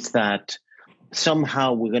is that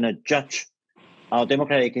somehow we're going to judge our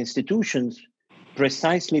democratic institutions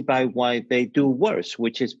precisely by why they do worse,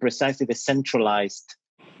 which is precisely the centralized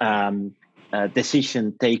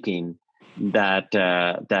decision taking that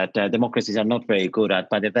democracies are not very good at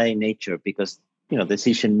by their very nature, because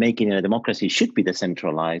decision making in a democracy should be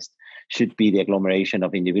decentralized, should be the agglomeration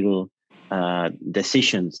of individual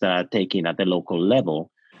decisions that are taken at the local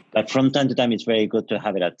level. But from time to time, it's very good to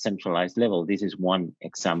have it at centralized level. This is one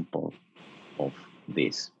example of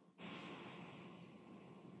this.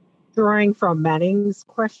 Drawing from Manning's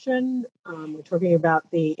question, we're talking about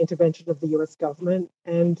the intervention of the US government,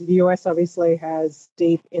 and the US obviously has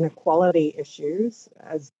deep inequality issues,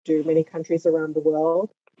 as do many countries around the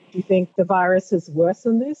world. Do you think the virus has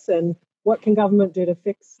worsened this, and what can government do to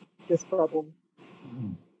fix this problem?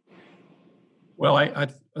 Well, I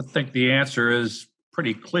think the answer is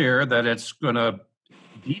pretty clear, that it's going to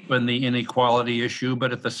deepen the inequality issue,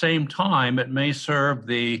 but at the same time, it may serve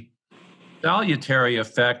the salutary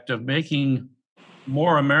effect of making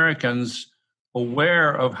more Americans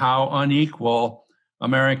aware of how unequal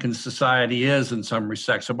American society is in some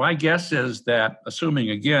respects. So my guess is that, assuming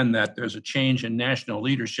again that there's a change in national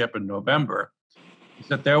leadership in November, is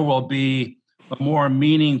that there will be a more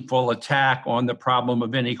meaningful attack on the problem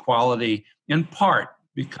of inequality, in part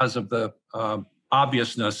because of the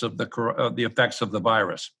obviousness of the effects of the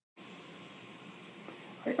virus.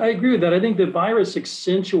 I agree with that. I think the virus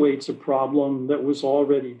accentuates a problem that was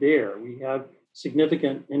already there. We have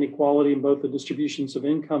significant inequality in both the distributions of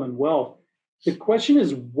income and wealth. The question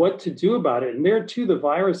is what to do about it. And there too, the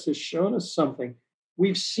virus has shown us something.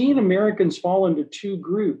 We've seen Americans fall into two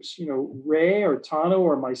groups, Ray or Tano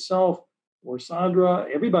or myself or Sandra,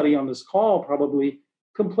 everybody on this call probably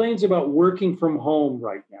complains about working from home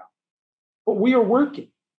right now. But we are working.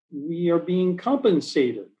 We are being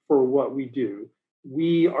compensated for what we do.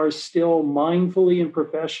 We are still mindfully and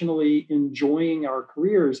professionally enjoying our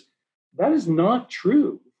careers. That is not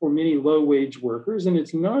true for many low-wage workers, and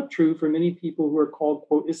it's not true for many people who are called,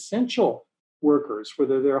 quote, essential workers,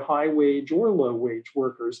 whether they're high-wage or low-wage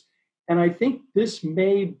workers. And I think this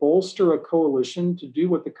may bolster a coalition to do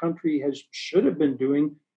what the country should have been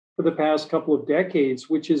doing for the past couple of decades,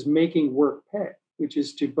 which is making work pay, which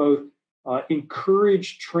is to both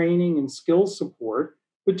encourage training and skill support,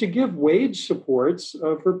 but to give wage supports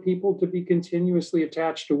for people to be continuously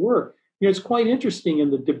attached to work. It's quite interesting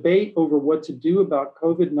in the debate over what to do about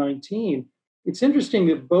COVID-19. It's interesting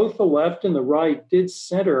that both the left and the right did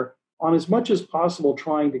center on, as much as possible,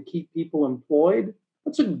 trying to keep people employed.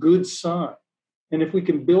 That's a good sign. And if we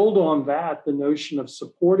can build on that, the notion of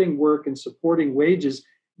supporting work and supporting wages,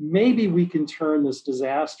 maybe we can turn this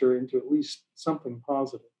disaster into at least something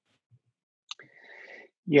positive.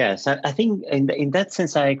 Yes, I think in that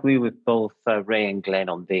sense, I agree with both Ray and Glenn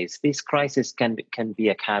on this. This crisis can be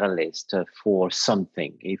a catalyst for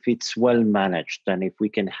something if it's well managed, and if we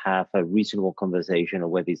can have a reasonable conversation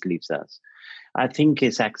of where this leaves us. I think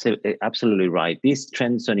it's absolutely right. These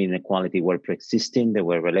trends on inequality were pre-existing. They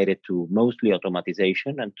were related to mostly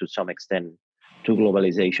automatization and to some extent to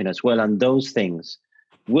globalization as well. And those things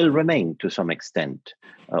will remain to some extent.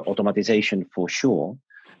 Automatization for sure.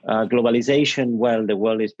 Globalization, well, the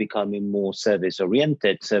world is becoming more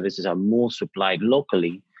service-oriented. Services are more supplied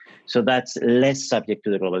locally. So that's less subject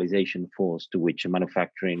to the globalization force to which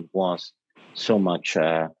manufacturing was so much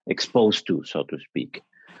exposed to, so to speak.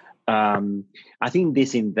 I think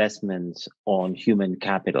these investments on human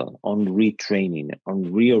capital, on retraining, on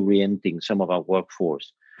reorienting some of our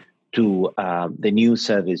workforce to the new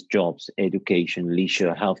service jobs, education,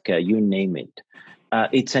 leisure, healthcare, you name it.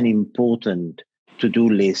 It's an important to-do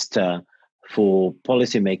list for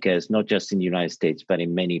policymakers, not just in the United States, but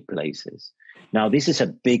in many places. Now, this is a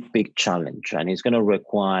big, big challenge, and it's going to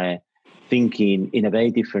require thinking in a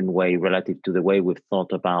very different way relative to the way we've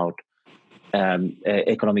thought about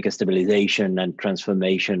economic stabilization and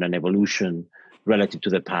transformation and evolution relative to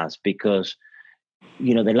the past. Because,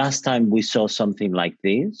 the last time we saw something like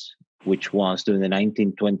this, which was during the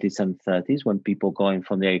 1920s and 30s, when people going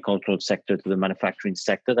from the agricultural sector to the manufacturing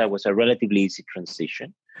sector, that was a relatively easy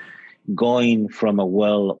transition. Going from a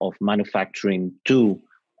world of manufacturing to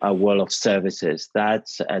a world of services,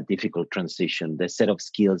 that's a difficult transition. The set of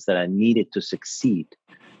skills that are needed to succeed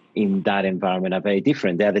in that environment are very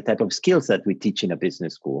different. They are the type of skills that we teach in a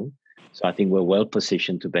business school. So I think we're well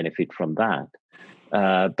positioned to benefit from that.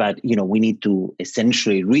 But we need to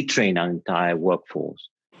essentially retrain our entire workforce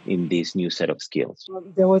in this new set of skills.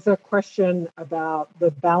 There was a question about the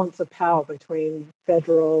balance of power between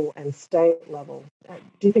federal and state level.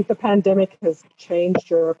 Do you think the pandemic has changed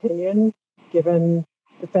your opinion, given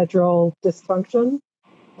the federal dysfunction,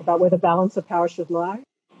 about where the balance of power should lie?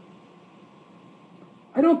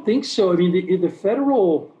 I don't think so. I mean, the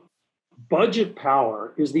federal budget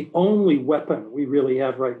power is the only weapon we really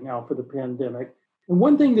have right now for the pandemic. And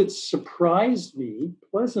one thing that surprised me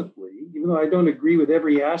pleasantly, even though I don't agree with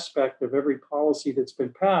every aspect of every policy that's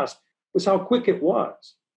been passed, was how quick it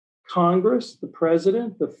was. Congress, the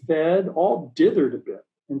president, the Fed all dithered a bit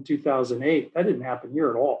in 2008. That didn't happen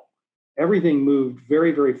here at all. Everything moved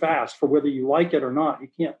very, very fast. For whether you like it or not, you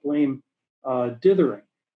can't blame dithering.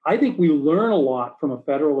 I think we learn a lot from a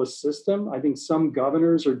federalist system. I think some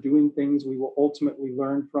governors are doing things we will ultimately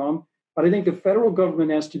learn from. But I think the federal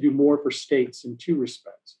government has to do more for states in two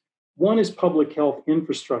respects. One is public health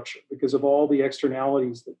infrastructure because of all the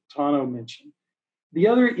externalities that Tano mentioned. The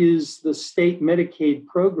other is the state Medicaid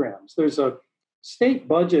programs. State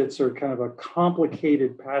budgets are kind of a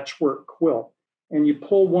complicated patchwork quilt, and you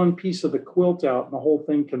pull one piece of the quilt out and the whole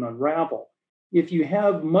thing can unravel. If you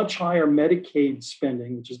have much higher Medicaid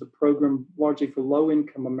spending, which is the program largely for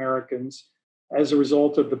low-income Americans as a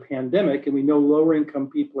result of the pandemic, and we know lower-income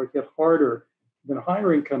people are hit harder than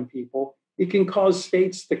higher-income people, it can cause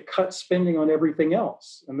states to cut spending on everything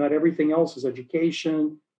else. And that everything else is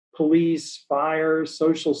education, police, fire,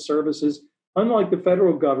 social services. Unlike the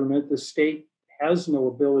federal government, the state has no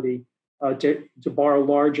ability to borrow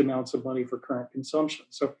large amounts of money for current consumption.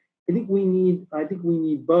 So I think we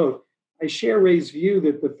need both. I share Ray's view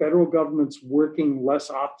that the federal government's working less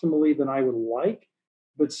optimally than I would like,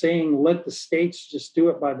 but saying let the states just do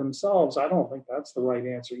it by themselves, I don't think that's the right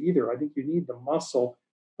answer either. I think you need the muscle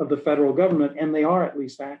of the federal government, and they are at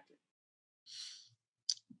least acting.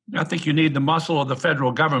 I think you need the muscle of the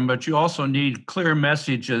federal government, but you also need clear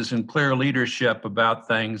messages and clear leadership about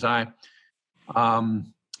things. I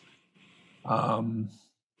am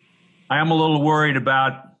a little worried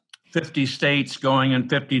about 50 states going in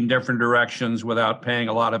 50 different directions without paying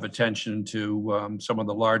a lot of attention to some of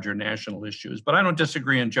the larger national issues. But I don't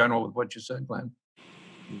disagree in general with what you said, Glenn.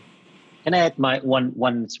 Can I add my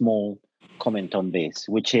one small comment on this,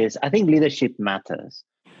 which is I think leadership matters.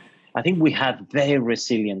 I think we have very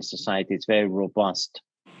resilient societies, very robust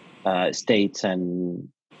states and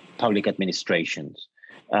public administrations.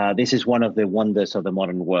 This is one of the wonders of the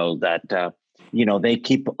modern world that they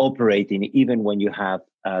keep operating even when you have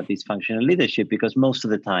dysfunctional leadership, because most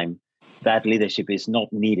of the time that leadership is not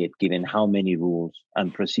needed given how many rules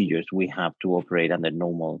and procedures we have to operate under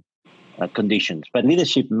normal conditions. But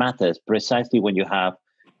leadership matters precisely when you have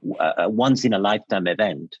a once-in-a-lifetime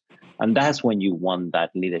event. And that's when you want that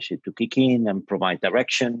leadership to kick in and provide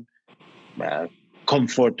direction,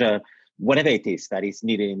 comfort, whatever it is that is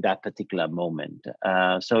needed in that particular moment.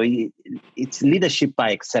 So it's leadership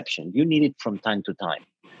by exception. You need it from time to time.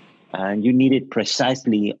 And you need it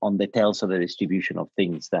precisely on the tails of the distribution of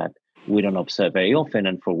things that we don't observe very often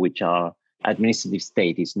and for which our administrative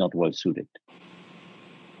state is not well suited.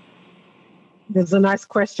 There's a nice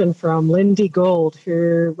question from Lindy Gould,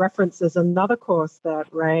 who references another course that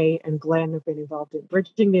Ray and Glenn have been involved in,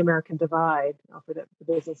 Bridging the American Divide, offered at the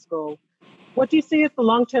business school. What do you see as the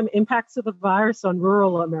long-term impacts of the virus on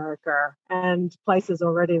rural America and places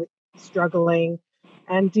already struggling?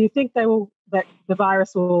 And do you think that the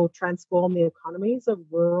virus will transform the economies of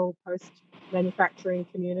rural post-manufacturing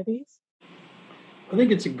communities? I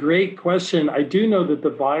think it's a great question. I do know that the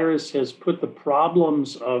virus has put the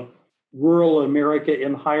problems of rural America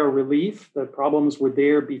in higher relief. The problems were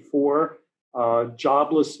there before,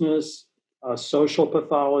 joblessness, social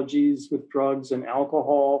pathologies with drugs and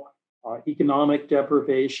alcohol, economic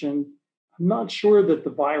deprivation. I'm not sure that the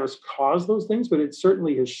virus caused those things, but it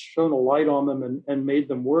certainly has shown a light on them and made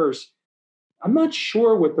them worse. I'm not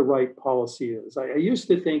sure what the right policy is. I used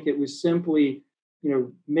to think it was simply,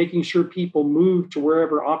 making sure people move to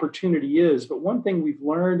wherever opportunity is. But one thing we've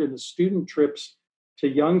learned in the student trips to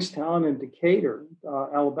Youngstown and Decatur,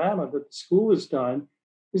 Alabama, that the school has done,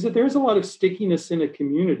 is that there's a lot of stickiness in a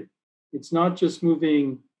community. It's not just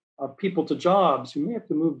moving people to jobs. You may have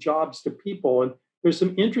to move jobs to people. And there's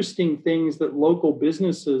some interesting things that local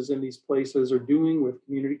businesses in these places are doing with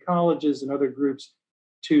community colleges and other groups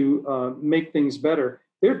to make things better.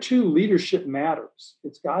 There too, leadership matters.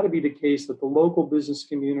 It's got to be the case that the local business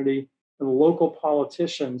community and the local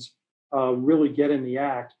politicians really get in the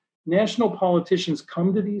act. National politicians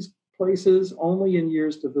come to these places only in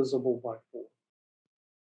years divisible by 4.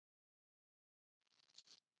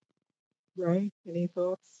 Ray, any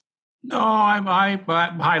thoughts? No,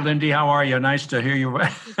 hi, Lindy. How are you? Nice to hear you.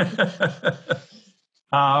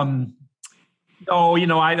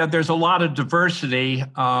 There's a lot of diversity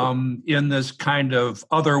in this kind of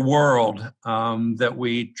other world that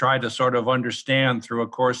we try to sort of understand through a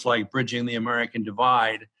course like Bridging the American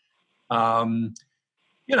Divide. I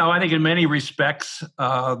think in many respects,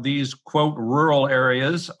 these, quote, rural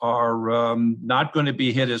areas are not going to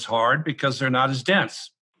be hit as hard because they're not as dense.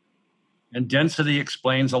 And density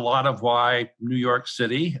explains a lot of why New York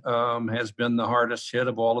City has been the hardest hit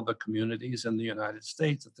of all of the communities in the United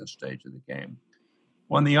States at this stage of the game.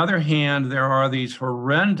 On the other hand, there are these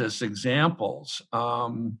horrendous examples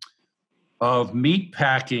of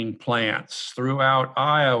meatpacking plants throughout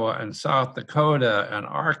Iowa and South Dakota and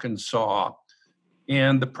Arkansas.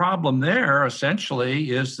 And the problem there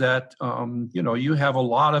essentially is that, you have a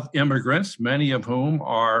lot of immigrants, many of whom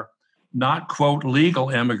are not, quote, legal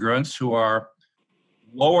immigrants, who are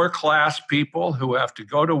lower class people who have to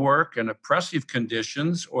go to work in oppressive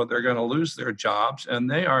conditions or they're going to lose their jobs.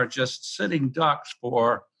 And they are just sitting ducks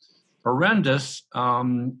for horrendous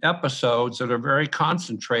episodes that are very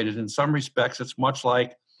concentrated. In some respects, it's much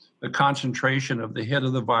like the concentration of the hit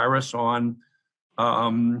of the virus on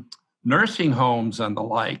nursing homes and the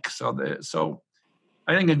like. So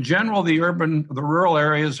I think in general, the rural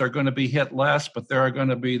areas are going to be hit less, but there are going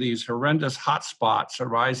to be these horrendous hotspots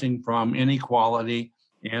arising from inequality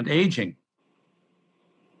and aging.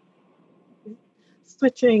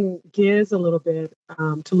 Switching gears a little bit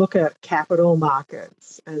to look at capital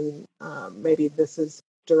markets, and maybe this is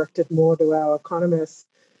directed more to our economists.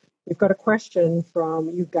 We've got a question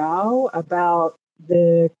from Yugao about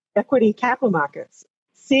the equity capital markets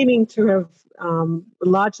seeming to have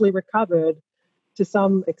largely recovered to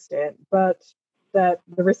some extent, but that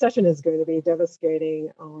the recession is going to be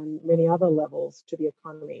devastating on many other levels to the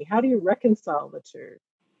economy. How do you reconcile the two?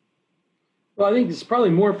 Well, I think it's probably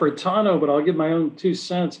more for Tano, but I'll give my own 2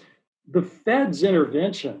 cents. The Fed's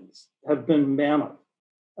interventions have been mammoth.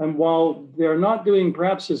 And while they're not doing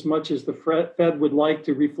perhaps as much as the Fed would like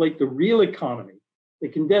to reflate the real economy, they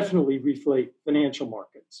can definitely reflate financial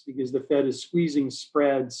markets because the Fed is squeezing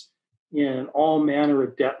spreads in all manner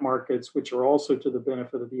of debt markets, which are also to the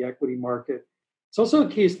benefit of the equity market. It's also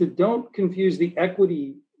a case that don't confuse the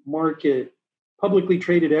equity market, publicly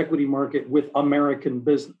traded equity market, with American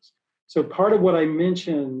business. So part of what I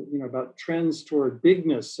mentioned, about trends toward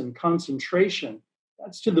bigness and concentration,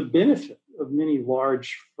 that's to the benefit of many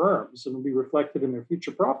large firms and will be reflected in their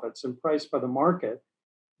future profits and priced by the market.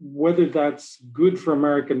 Whether that's good for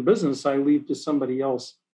American business, I leave to somebody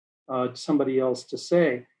else to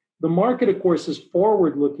say. The market, of course, is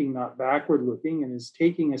forward-looking, not backward-looking, and is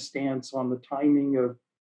taking a stance on the timing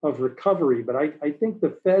of recovery. But I think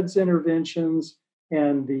the Fed's interventions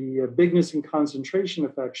and the bigness and concentration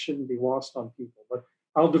effects shouldn't be lost on people. But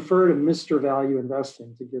I'll defer to Mr. Value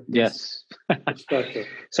Investing to give this perspective.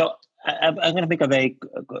 So I'm going to make a very,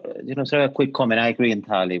 sort of a quick comment. I agree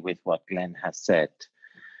entirely with what Glenn has said.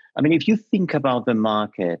 I mean, if you think about the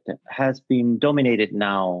market, has been dominated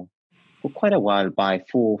now for quite a while by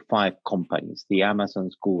 4 or 5 companies, the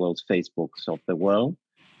Amazons, Googles, Facebooks of the world.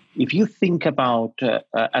 If you think about,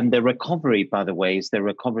 and the recovery, by the way, is the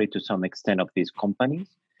recovery to some extent of these companies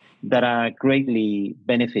that are greatly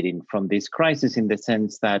benefiting from this crisis in the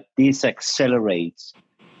sense that this accelerates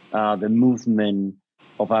the movement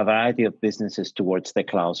of a variety of businesses towards the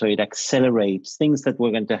cloud. So it accelerates things that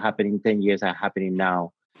were going to happen in 10 years are happening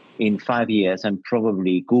now in 5 years, and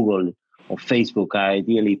probably Google or Facebook are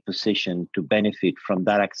ideally positioned to benefit from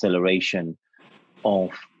that acceleration of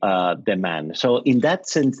demand. So in that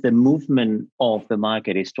sense, the movement of the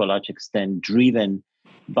market is to a large extent driven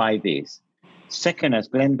by this. Second, as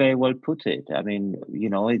Glenn very well put it, I mean,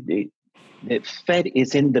 the Fed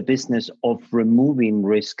is in the business of removing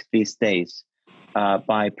risk these days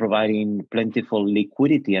by providing plentiful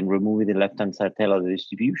liquidity and removing the left-hand side tail of the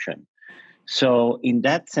distribution. So in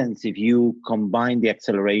that sense, if you combine the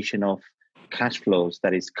acceleration of cash flows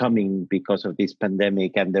that is coming because of this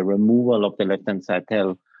pandemic and the removal of the left-hand side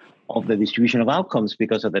tail of the distribution of outcomes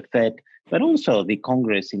because of the Fed, but also the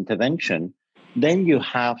Congress intervention, then you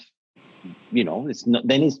have,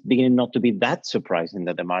 it's beginning not to be that surprising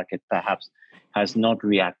that the market perhaps has not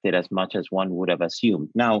reacted as much as one would have assumed.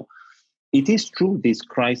 Now, it is true this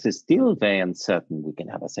crisis is still very uncertain. We can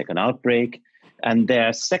have a second outbreak. And there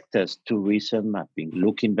are sectors, tourism, I've been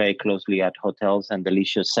looking very closely at hotels and the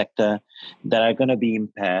leisure sector, that are going to be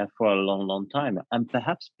impaired for a long, long time, and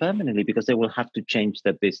perhaps permanently, because they will have to change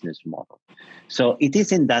their business model. So it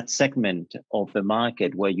is in that segment of the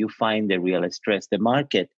market where you find the real stress. The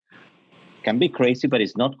market can be crazy, but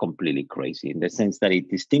it's not completely crazy in the sense that it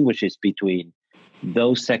distinguishes between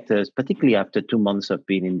those sectors, particularly after 2 months of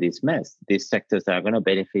being in this mess, these sectors that are going to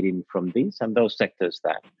benefit from this, and those sectors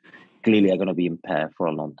that clearly are going to be impaired for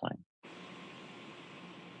a long time.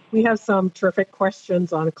 We have some terrific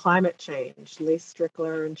questions on climate change. Lee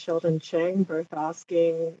Strickler and Sheldon Cheng both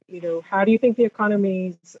asking, how do you think the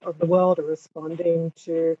economies of the world are responding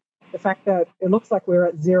to the fact that it looks like we're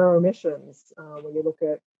at zero emissions when you look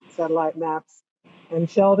at satellite maps? And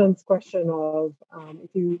Sheldon's question of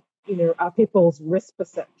are people's risk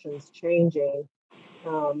perceptions changing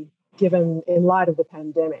given in light of the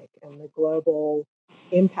pandemic and the global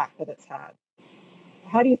impact that it's had?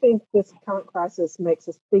 How do you think this current crisis makes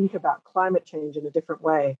us think about climate change in a different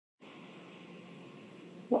way?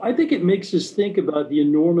 Well, I think it makes us think about the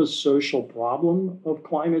enormous social problem of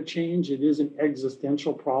climate change. It is an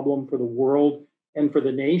existential problem for the world and for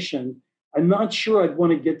the nation. I'm not sure I'd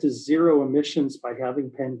want to get to zero emissions by having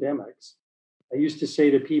pandemics. I used to say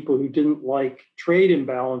to people who didn't like trade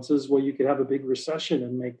imbalances, well, you could have a big recession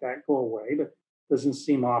and make that go away, but it doesn't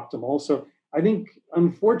seem optimal. So I think,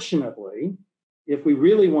 unfortunately, if we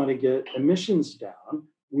really want to get emissions down,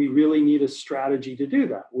 we really need a strategy to do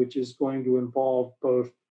that, which is going to involve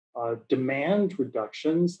both demand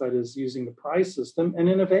reductions, that is using the price system, and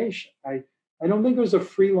innovation. I don't think there's a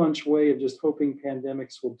free lunch way of just hoping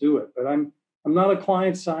pandemics will do it, but I'm not a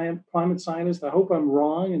climate scientist. I hope I'm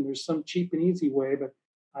wrong and there's some cheap and easy way, but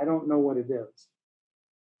I don't know what it is.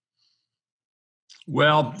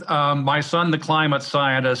 Well, my son, the climate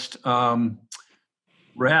scientist,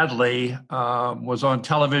 Radley, was on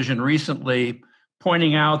television recently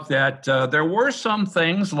pointing out that there were some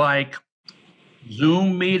things like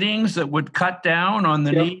Zoom meetings that would cut down on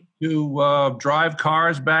the need to drive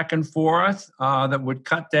cars back and forth, that would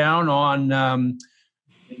cut down on the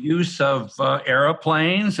use of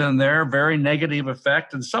airplanes and their very negative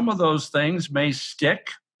effect. And some of those things may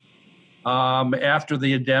stick after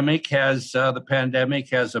the pandemic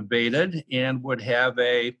has abated, and would have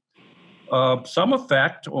some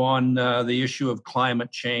effect on the issue of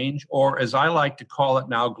climate change, or as I like to call it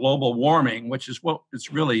now, global warming, which is what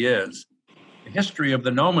it really is. The history of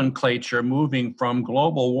the nomenclature moving from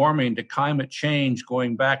global warming to climate change,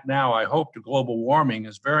 going back now, I hope, to global warming,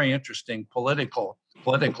 is very interesting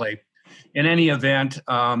politically. In any event,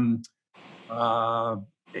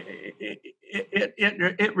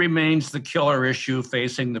 it remains the killer issue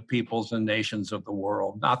facing the peoples and nations of the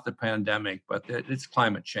world, not the pandemic, but it's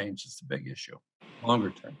climate change. It's the big issue,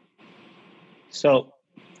 longer term. So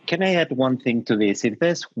can I add one thing to this? If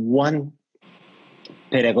there's one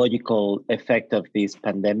pedagogical effect of this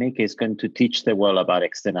pandemic, is going to teach the world about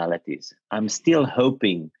externalities. I'm still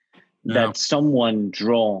hoping that someone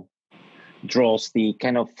draws the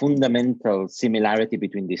kind of fundamental similarity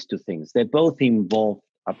between these two things. They both involve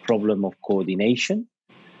a problem of coordination,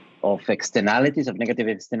 of externalities, of negative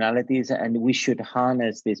externalities, and we should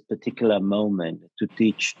harness this particular moment to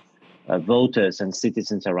teach voters and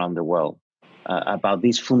citizens around the world about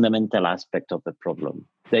this fundamental aspect of the problem,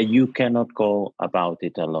 that you cannot go about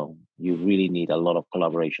it alone. You really need a lot of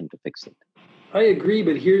collaboration to fix it. I agree,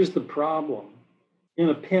 but here's the problem. In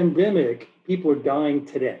a pandemic, people are dying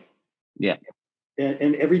today. Yeah.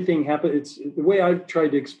 And everything happens. It's the way I've tried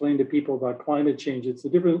to explain to people about climate change. It's the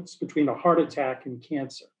difference between a heart attack and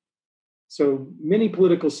cancer. So many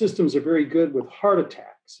political systems are very good with heart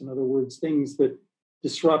attacks. In other words, things that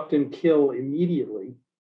disrupt and kill immediately.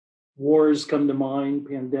 Wars come to mind,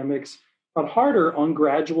 pandemics. but harder on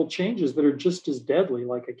gradual changes that are just as deadly,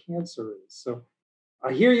 like a cancer is. So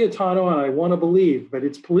I hear you, Tano, and I want to believe, but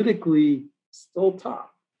it's politically still tough.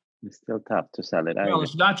 It's still tough to sell it. Well,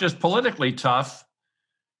 it's not just politically tough.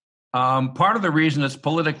 Part of the reason it's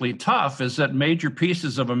politically tough is that major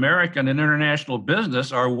pieces of American and international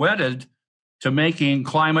business are wedded to making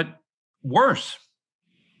climate worse.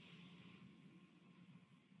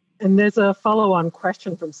 And there's a follow-on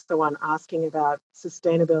question from someone asking about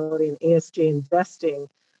sustainability and ESG investing.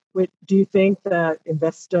 Do you think that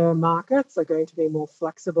investor markets are going to be more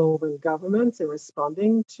flexible than governments in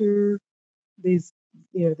responding to these,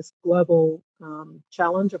 this global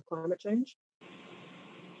challenge of climate change?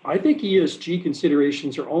 I think ESG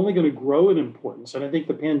considerations are only going to grow in importance. And I think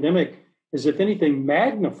the pandemic has, if anything,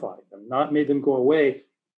 magnified them, not made them go away.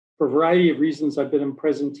 For a variety of reasons, I've been in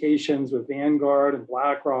presentations with Vanguard and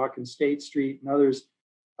BlackRock and State Street and others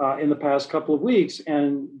in the past couple of weeks,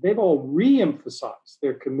 and they've all re-emphasized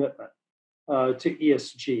their commitment to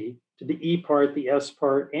ESG, to the E part, the S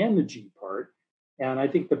part, and the G part. And I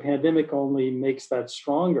think the pandemic only makes that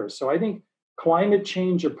stronger. So I think climate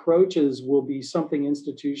change approaches will be something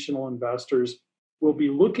institutional investors will be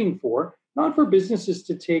looking for, not for businesses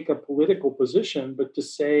to take a political position, but to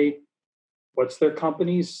say, what's their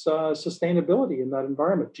company's sustainability in that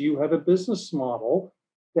environment? Do you have a business model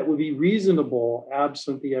that would be reasonable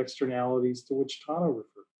absent the externalities to which Tano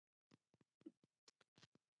referred?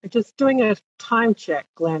 Just doing a time check,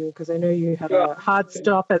 Glenn, because I know you have a hard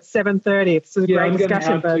stop at 7:30. It's a great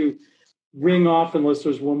discussion. I'm going to have to ring off unless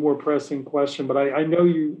there's one more pressing question, but I know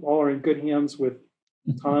you all are in good hands with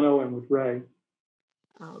Tano and with Ray.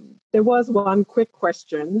 There was one quick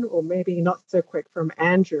question, or maybe not so quick, from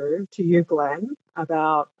Andrew to you, Glenn,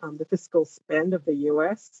 about the fiscal spend of the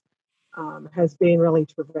US has been really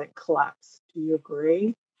to prevent collapse. Do you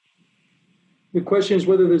agree? The question is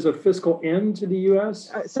whether there's a fiscal end to the US?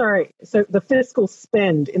 So the fiscal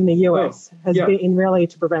spend in the US has been really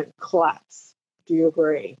to prevent collapse. Do you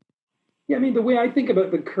agree? Yeah, I mean, the way I think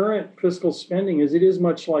about the current fiscal spending is it is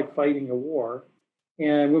much like fighting a war.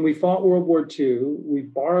 And when we fought World War II, we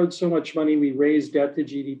borrowed so much money, we raised debt to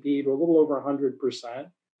GDP to a little over 100%.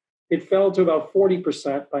 It fell to about 40%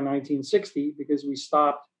 by 1960 because we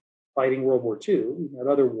stopped fighting World War II. We had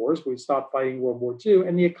other wars, but we stopped fighting World War II,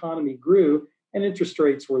 and the economy grew and interest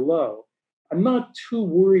rates were low. I'm not too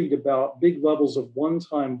worried about big levels of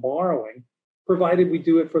one-time borrowing, provided we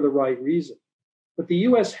do it for the right reason. But the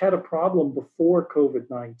US had a problem before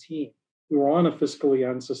COVID-19. We were on a fiscally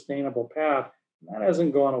unsustainable path. That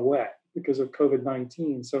hasn't gone away because of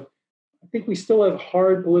COVID-19. So I think we still have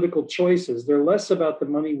hard political choices. They're less about the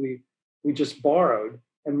money we just borrowed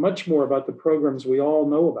and much more about the programs we all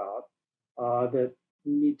know about that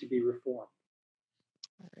need to be reformed.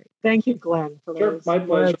 All right. Thank you, Glenn, for those my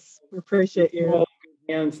pleasure. words. We appreciate you. All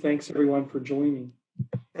good hands. Thanks, everyone, for joining.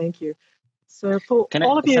 Thank you. So for can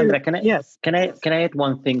all I, of you, Sandra, yes. Can I add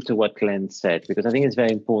one thing to what Glenn said? Because I think it's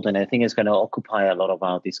very important. I think it's going to occupy a lot of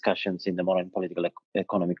our discussions in the modern political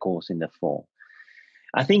economy course in the fall.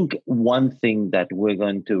 I think one thing that we're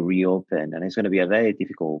going to reopen, and it's going to be a very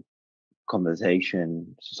difficult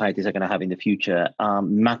conversation societies are going to have in the future,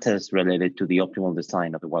 matters related to the optimal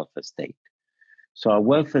design of the welfare state. So a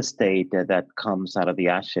welfare state that comes out of the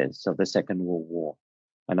ashes of the Second World War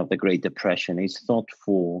and of the Great Depression is thought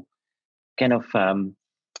for kind of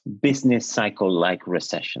business cycle-like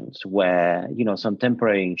recessions where, some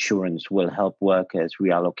temporary insurance will help workers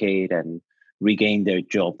reallocate and regain their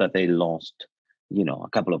job that they lost, a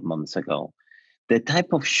couple of months ago. The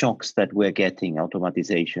type of shocks that we're getting,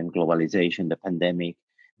 automatization, globalization, the pandemic,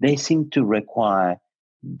 they seem to require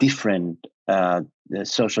different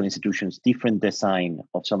social institutions, different design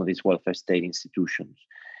of some of these welfare state institutions.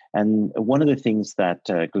 And one of the things that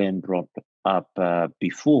Glenn brought up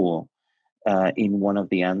before in one of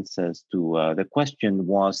the answers to the question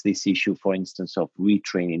was this issue, for instance, of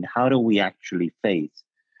retraining. How do we actually face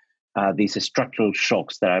these structural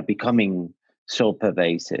shocks that are becoming so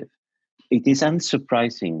pervasive? It is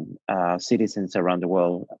unsurprising citizens around the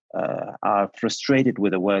world are frustrated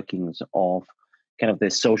with the workings of kind of the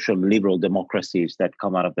social liberal democracies that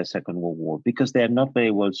come out of the Second World War because they are not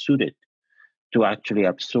very well suited to actually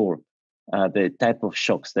absorb the type of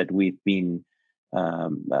shocks that we've been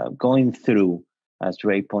going through, as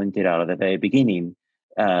Ray pointed out at the very beginning,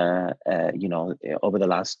 over the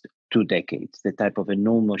last 2 decades, the type of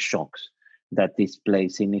enormous shocks that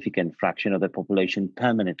displace significant fraction of the population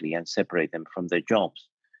permanently and separate them from their jobs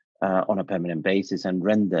on a permanent basis and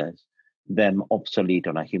renders them obsolete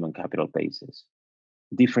on a human capital basis.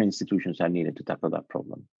 Different institutions are needed to tackle that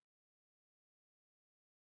problem.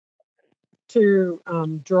 to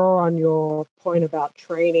draw on your point about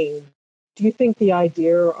training, do you think the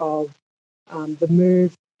idea of the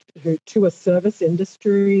move to a service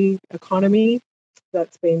industry economy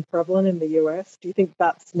that's been prevalent in the US, do you think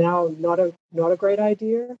that's now not a great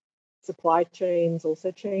idea? Supply chains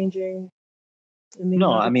also changing in the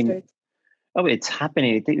United States? Oh, it's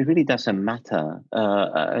happening. It really doesn't matter.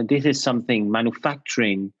 This is something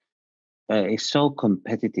manufacturing is so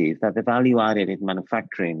competitive that the value added in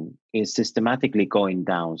manufacturing is systematically going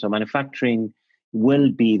down. So manufacturing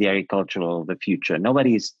will be the agriculture of the future.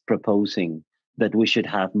 Nobody is proposing that we should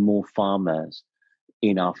have more farmers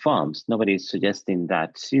in our farms. Nobody is suggesting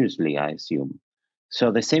that seriously, I assume.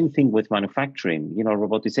 So the same thing with manufacturing.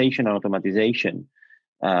 Robotization and automatization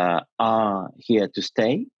are here to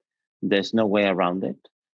stay. There's no way around it.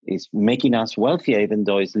 It's making us wealthier, even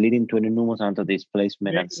though it's leading to an enormous amount of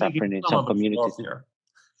displacement and suffering in some communities.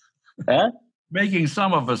 Making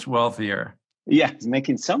some of us wealthier. Yeah, it's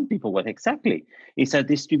making some people wealthy. Exactly. It's a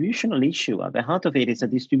distributional issue. At the heart of it is a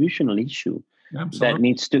distributional issue that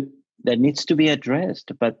needs to be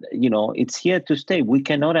addressed. But it's here to stay. We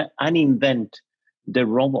cannot uninvent the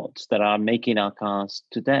robots that are making our cars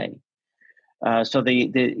today. So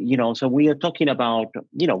we are talking about,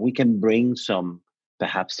 we can bring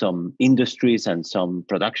perhaps some industries and some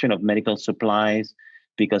production of medical supplies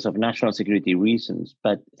because of national security reasons,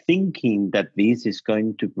 but thinking that this is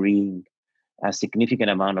going to bring a significant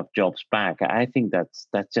amount of jobs back, I think that's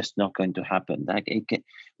just not going to happen.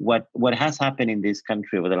 What has happened in this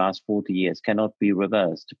country over the last 40 years cannot be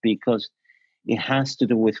reversed because it has to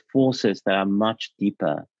do with forces that are much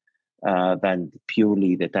deeper than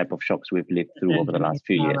purely the type of shocks we've lived through over the last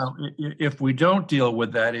few years. If we don't deal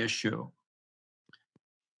with that issue,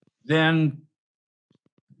 then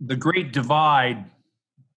the great divide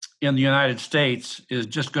in the United States is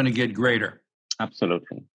just going to get greater.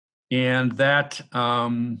 Absolutely. And that,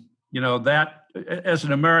 that as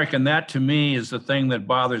an American, that to me is the thing that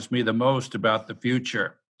bothers me the most about the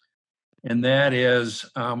future. And that is,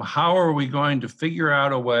 how are we going to figure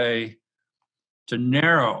out a way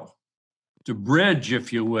to bridge,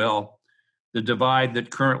 if you will, the divide that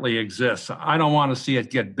currently exists? I don't want to see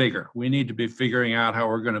it get bigger. We need to be figuring out how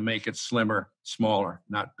we're going to make it slimmer, smaller,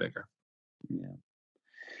 not bigger. Yeah.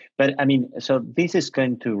 But so this is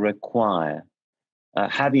going to require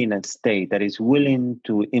having a state that is willing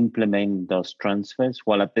to implement those transfers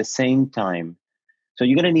while at the same time. So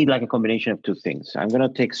you're going to need like a combination of two things. I'm going to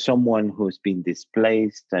take someone who's been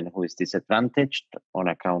displaced and who is disadvantaged on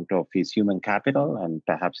account of his human capital and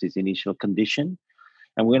perhaps his initial condition.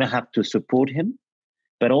 And we're going to have to support him,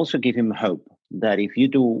 but also give him hope that if you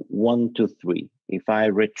do 1, 2, 3, if I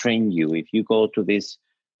retrain you, if you go to this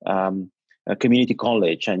community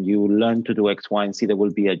college and you learn to do X, Y, and Z, there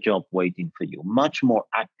will be a job waiting for you. Much more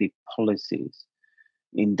active policies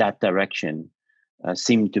in that direction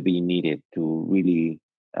seem to be needed to really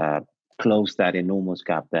close that enormous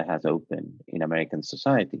gap that has opened in American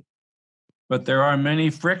society. But there are many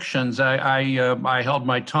frictions. I held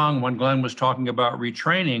my tongue when Glenn was talking about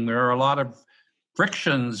retraining. There are a lot of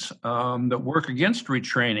frictions that work against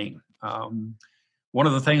retraining. One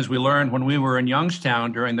of the things we learned when we were in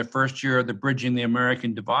Youngstown during the first year of the Bridging the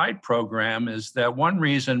American Divide program is that one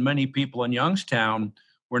reason many people in Youngstown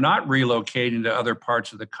were not relocating to other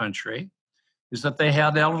parts of the country is that they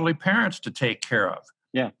had elderly parents to take care of.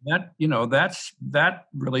 Yeah. That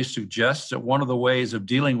really suggests that one of the ways of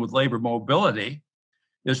dealing with labor mobility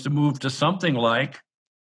is to move to something like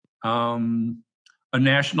a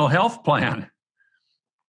national health plan.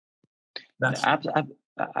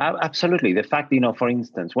 Absolutely. The fact, for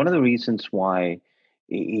instance, one of the reasons why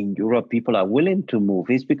in Europe people are willing to move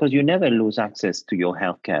is because you never lose access to your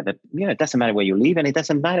healthcare. That it doesn't matter where you live, and it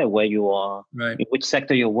doesn't matter where you are, right, in which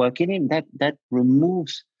sector you're working in. That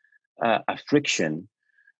removes a friction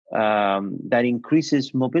that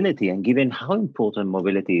increases mobility. And given how important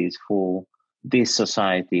mobility is for this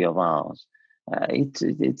society of ours,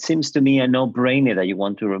 it seems to me a no-brainer that you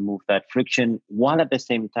want to remove that friction while at the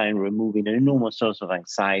same time removing an enormous source of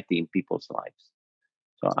anxiety in people's lives.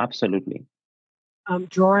 So absolutely.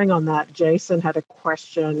 Drawing on that, Jason had a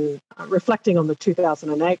question reflecting on the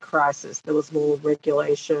 2008 crisis. There was more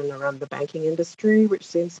regulation around the banking industry, which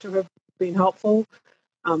seems to have been helpful.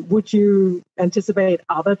 Would you anticipate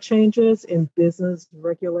other changes in business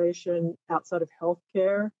regulation outside of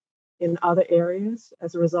healthcare in other areas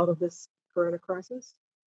as a result of this corona crisis?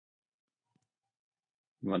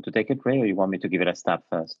 You want to take it, Ray, or you want me to give it a stab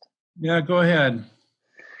first? Yeah, go ahead.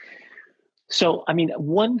 So,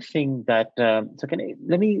 one thing that,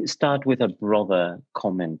 let me start with a broader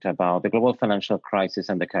comment about the global financial crisis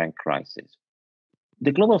and the current crisis.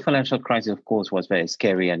 the global financial crisis, of course, was very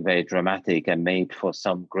scary and very dramatic and made for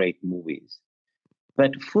some great movies.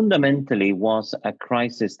 But fundamentally was a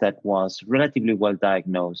crisis that was relatively well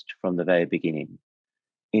diagnosed from the very beginning,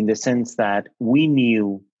 in the sense that we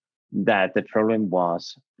knew that the problem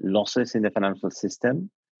was losses in the financial system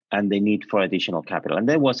and the need for additional capital. And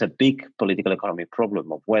there was a big political economy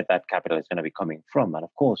problem of where that capital is going to be coming from. And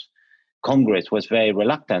of course, Congress was very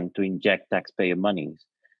reluctant to inject taxpayer monies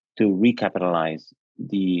to recapitalize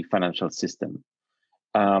the financial system.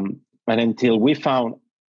 And until we found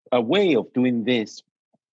a way of doing this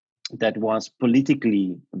that was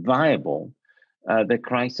politically viable, the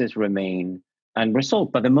crisis remained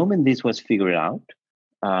unresolved. But the moment this was figured out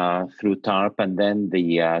through TARP and then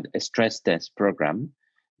the stress test program,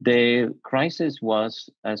 the crisis was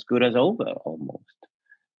as good as over almost.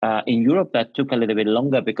 In Europe, that took a little bit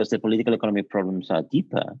longer because the political economy problems are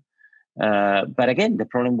deeper. But again, the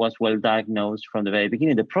problem was well diagnosed from the very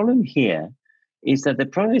beginning. The problem here is that the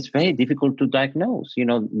problem is very difficult to diagnose.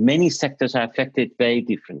 Many sectors are affected very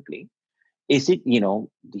differently. Is it,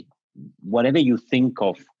 whatever you think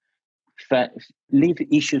of, leave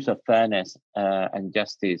issues of fairness and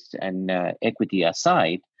justice and equity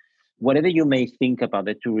aside, whatever you may think about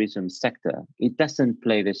the tourism sector, it doesn't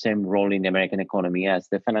play the same role in the American economy as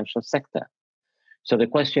the financial sector. So the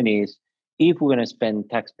question is, if we're going to spend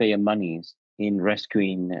taxpayer monies in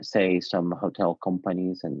rescuing, say, some hotel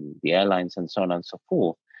companies and the airlines and so on and so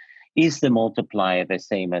forth, is the multiplier the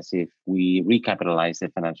same as if we recapitalize the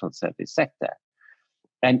financial service sector?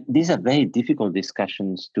 And these are very difficult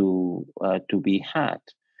discussions to be had.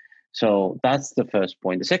 So that's the first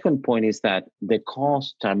point. The second point is that the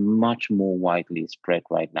costs are much more widely spread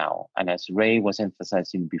right now. And as Ray was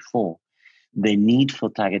emphasizing before, the need for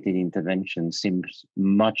targeted intervention seems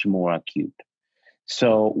much more acute.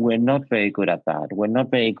 So we're not very good at that. We're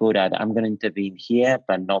not very good at, I'm going to intervene here,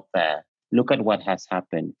 but not there. Look at what has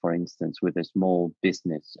happened, for instance, with the small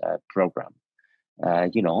business program.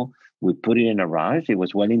 We put it in a rush. It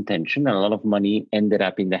was well-intentioned. And a lot of money ended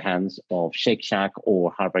up in the hands of Shake Shack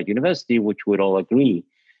or Harvard University, which we'd all agree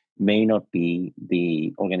may not be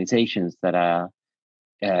the organizations that are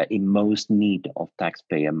in most need of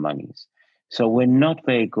taxpayer monies. So we're not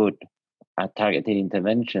very good at targeted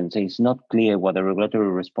interventions. It's not clear what the regulatory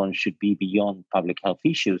response should be beyond public health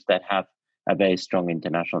issues that have a very strong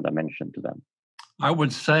international dimension to them. I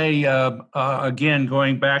would say, again,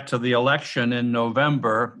 going back to the election in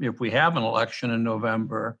November, if we have an election in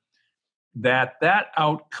November, that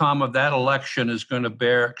outcome of that election is going to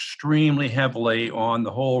bear extremely heavily on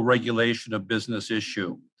the whole regulation of business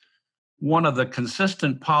issue. One of the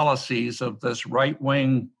consistent policies of this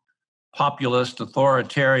right-wing populist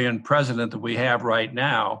authoritarian president that we have right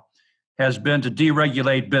now has been to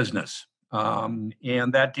deregulate business. And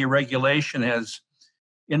that deregulation has,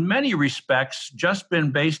 in many respects, just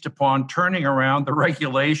been based upon turning around the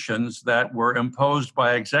regulations that were imposed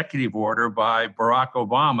by executive order by Barack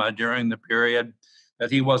Obama during the period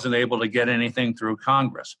that he wasn't able to get anything through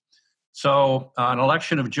Congress. So an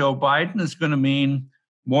election of Joe Biden is going to mean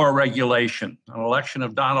more regulation. An election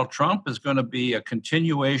of Donald Trump is going to be a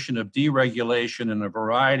continuation of deregulation in a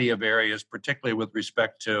variety of areas, particularly with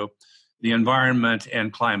respect to the environment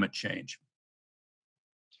and climate change.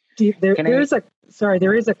 There is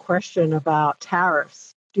a question about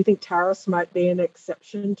tariffs. Do you think tariffs might be an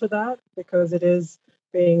exception to that? Because it is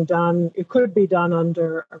being done, it could be done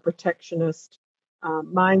under a protectionist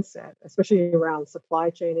mindset, especially around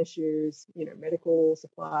supply chain issues, medical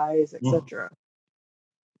supplies, etc.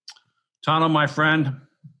 Tano, my friend.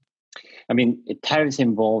 I mean, tariffs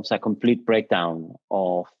involves a complete breakdown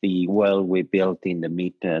of the world we built in the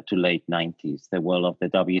mid to late 90s, the world of the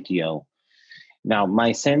WTO. Now,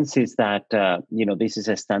 my sense is that, this is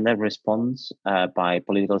a standard response by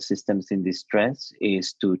political systems in distress,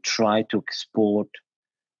 is to try to export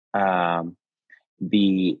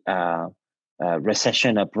the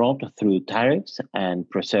recession abroad through tariffs and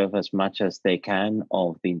preserve as much as they can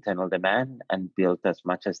of the internal demand and build as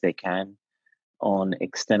much as they can on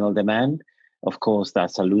external demand. Of course,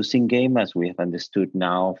 that's a losing game, as we have understood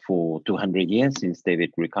now for 200 years since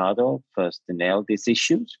David Ricardo first nailed these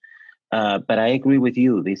issues. But I agree with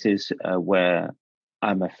you. This is where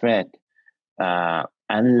I'm afraid,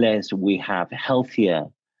 unless we have healthier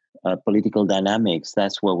political dynamics,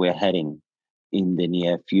 that's where we're heading in the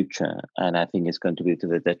near future. And I think it's going to be to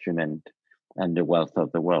the detriment and the wealth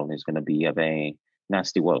of the world. It's going to be a very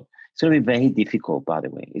nasty world. It's going to be very difficult, by the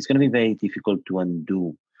way. It's going to be very difficult to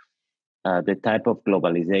undo the type of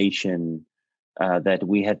globalization that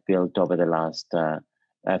we had built over the last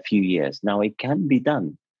few years. Now, it can be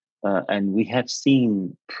done. and we have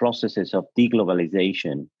seen processes of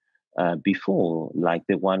deglobalization before, like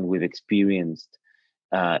the one we've experienced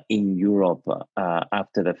in Europe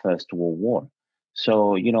after the First World War.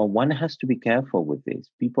 So, one has to be careful with this.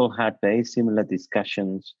 People had very similar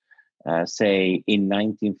discussions, say, in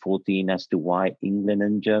 1914 as to why England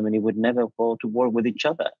and Germany would never go to war with each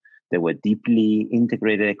other. They were deeply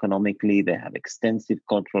integrated economically. They have extensive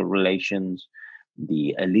cultural relations.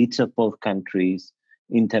 The elites of both countries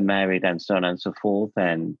intermarried and so on and so forth.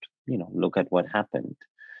 And, look at what happened.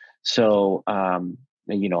 So, and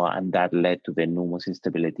that led to the enormous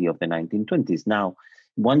instability of the 1920s. Now,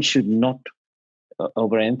 one should not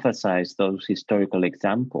overemphasize those historical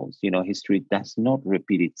examples. History does not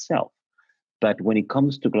repeat itself. But when it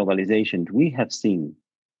comes to globalization, we have seen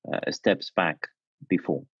steps back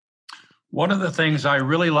before. One of the things I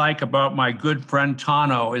really like about my good friend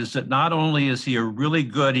Tano is that not only is he a really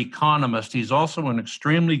good economist, he's also an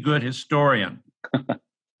extremely good historian.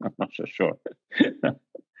 I'm not so sure.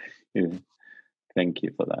 Yeah. Thank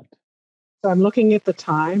you for that. So I'm looking at the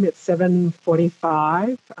time. It's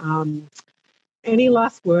 7:45. Any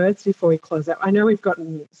last words before we close out? I know we've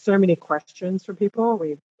gotten so many questions from people.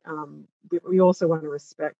 We also want to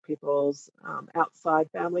respect people's outside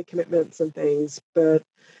family commitments and things. But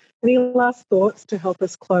any last thoughts to help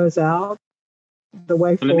us close out the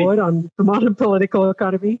way forward on the modern political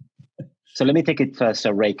economy? So let me take it first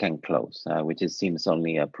so Ray can close, which seems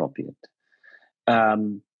only appropriate.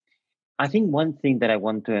 I think one thing that I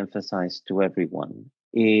want to emphasize to everyone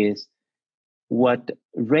is what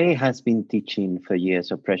Ray has been teaching for years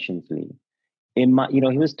so presciently. He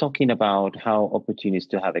was talking about how opportune is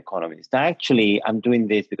to have economists. Actually, I'm doing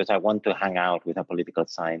this because I want to hang out with a political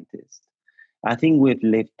scientist. I think we've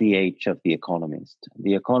lived the age of the economist.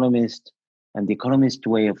 The economist and the economist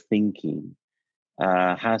way of thinking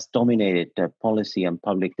has dominated policy and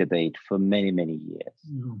public debate for many, many years.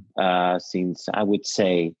 Since, I would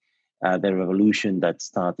say, the revolution that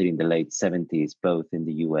started in the late 70s, both in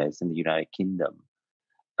the US and the United Kingdom.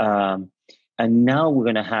 And now we're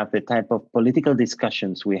going to have the type of political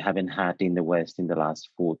discussions we haven't had in the West in the last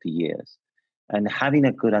 40 years. And having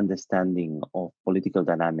a good understanding of political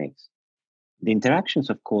dynamics. The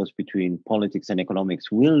interactions, of course, between politics and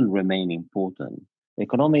economics will remain important.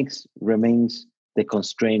 Economics remains the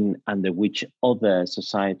constraint under which other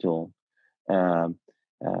societal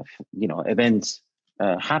events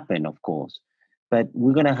happen, of course. But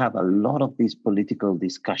we're going to have a lot of these political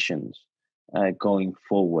discussions going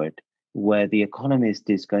forward, where the economist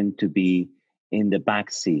is going to be in the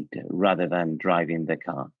back seat rather than driving the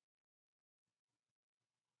car.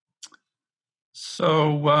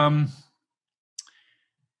 So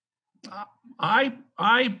I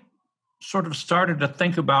sort of started to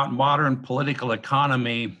think about modern political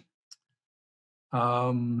economy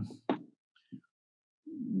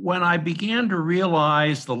when I began to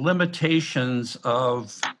realize the limitations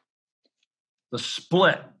of the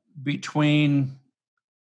split between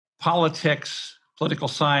politics, political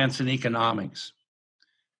science, and economics.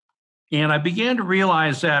 And I began to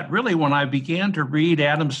realize that really when I began to read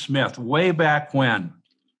Adam Smith way back when.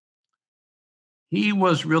 He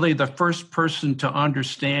was really the first person to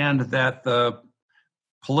understand that the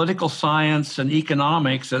political science and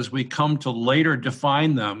economics, as we come to later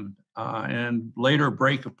define them and later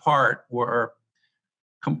break apart, were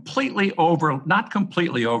not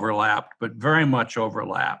completely overlapped, but very much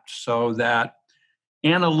overlapped, so that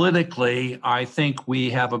analytically, I think we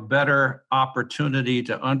have a better opportunity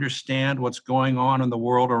to understand what's going on in the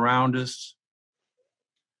world around us,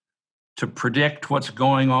 to predict what's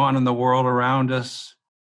going on in the world around us,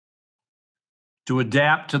 to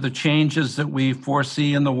adapt to the changes that we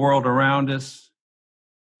foresee in the world around us,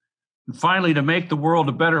 and finally, to make the world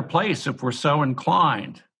a better place if we're so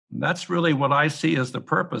inclined. And that's really what I see as the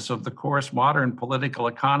purpose of the course Modern Political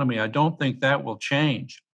Economy. I don't think that will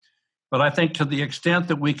change. But I think to the extent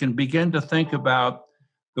that we can begin to think about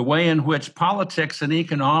the way in which politics and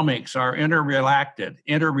economics are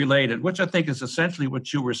interrelated, which I think is essentially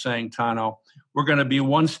what you were saying, Tano, we're going to be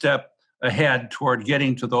one step ahead toward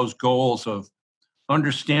getting to those goals of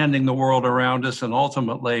understanding the world around us and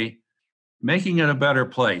ultimately making it a better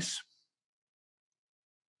place.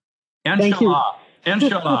 Inshallah.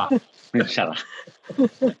 Inshallah. Inshallah.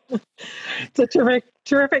 It's a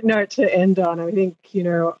terrific note to end on. I think,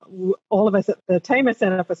 all of us at the Tamer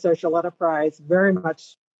Center for Social Enterprise very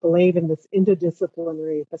much believe in this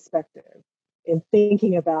interdisciplinary perspective in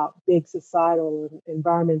thinking about big societal and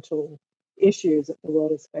environmental issues that the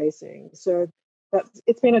world is facing. So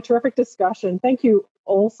it's been a terrific discussion. Thank you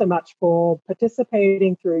all so much for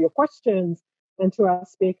participating through your questions, and to our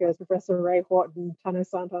speakers, Professor Ray Horton, Tano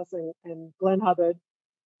Santos, and Glenn Hubbard.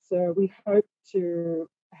 So we hope to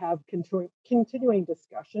have continuing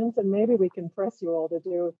discussions, and maybe we can press you all to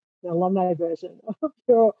do an alumni version of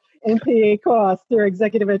your MPE course through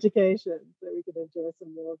executive education, so we can enjoy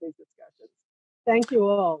some more of these discussions. Thank you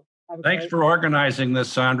all. Thanks for organizing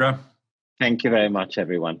this, Sandra. Thank you very much,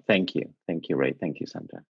 everyone. Thank you. Thank you, Ray. Thank you,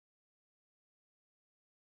 Sandra.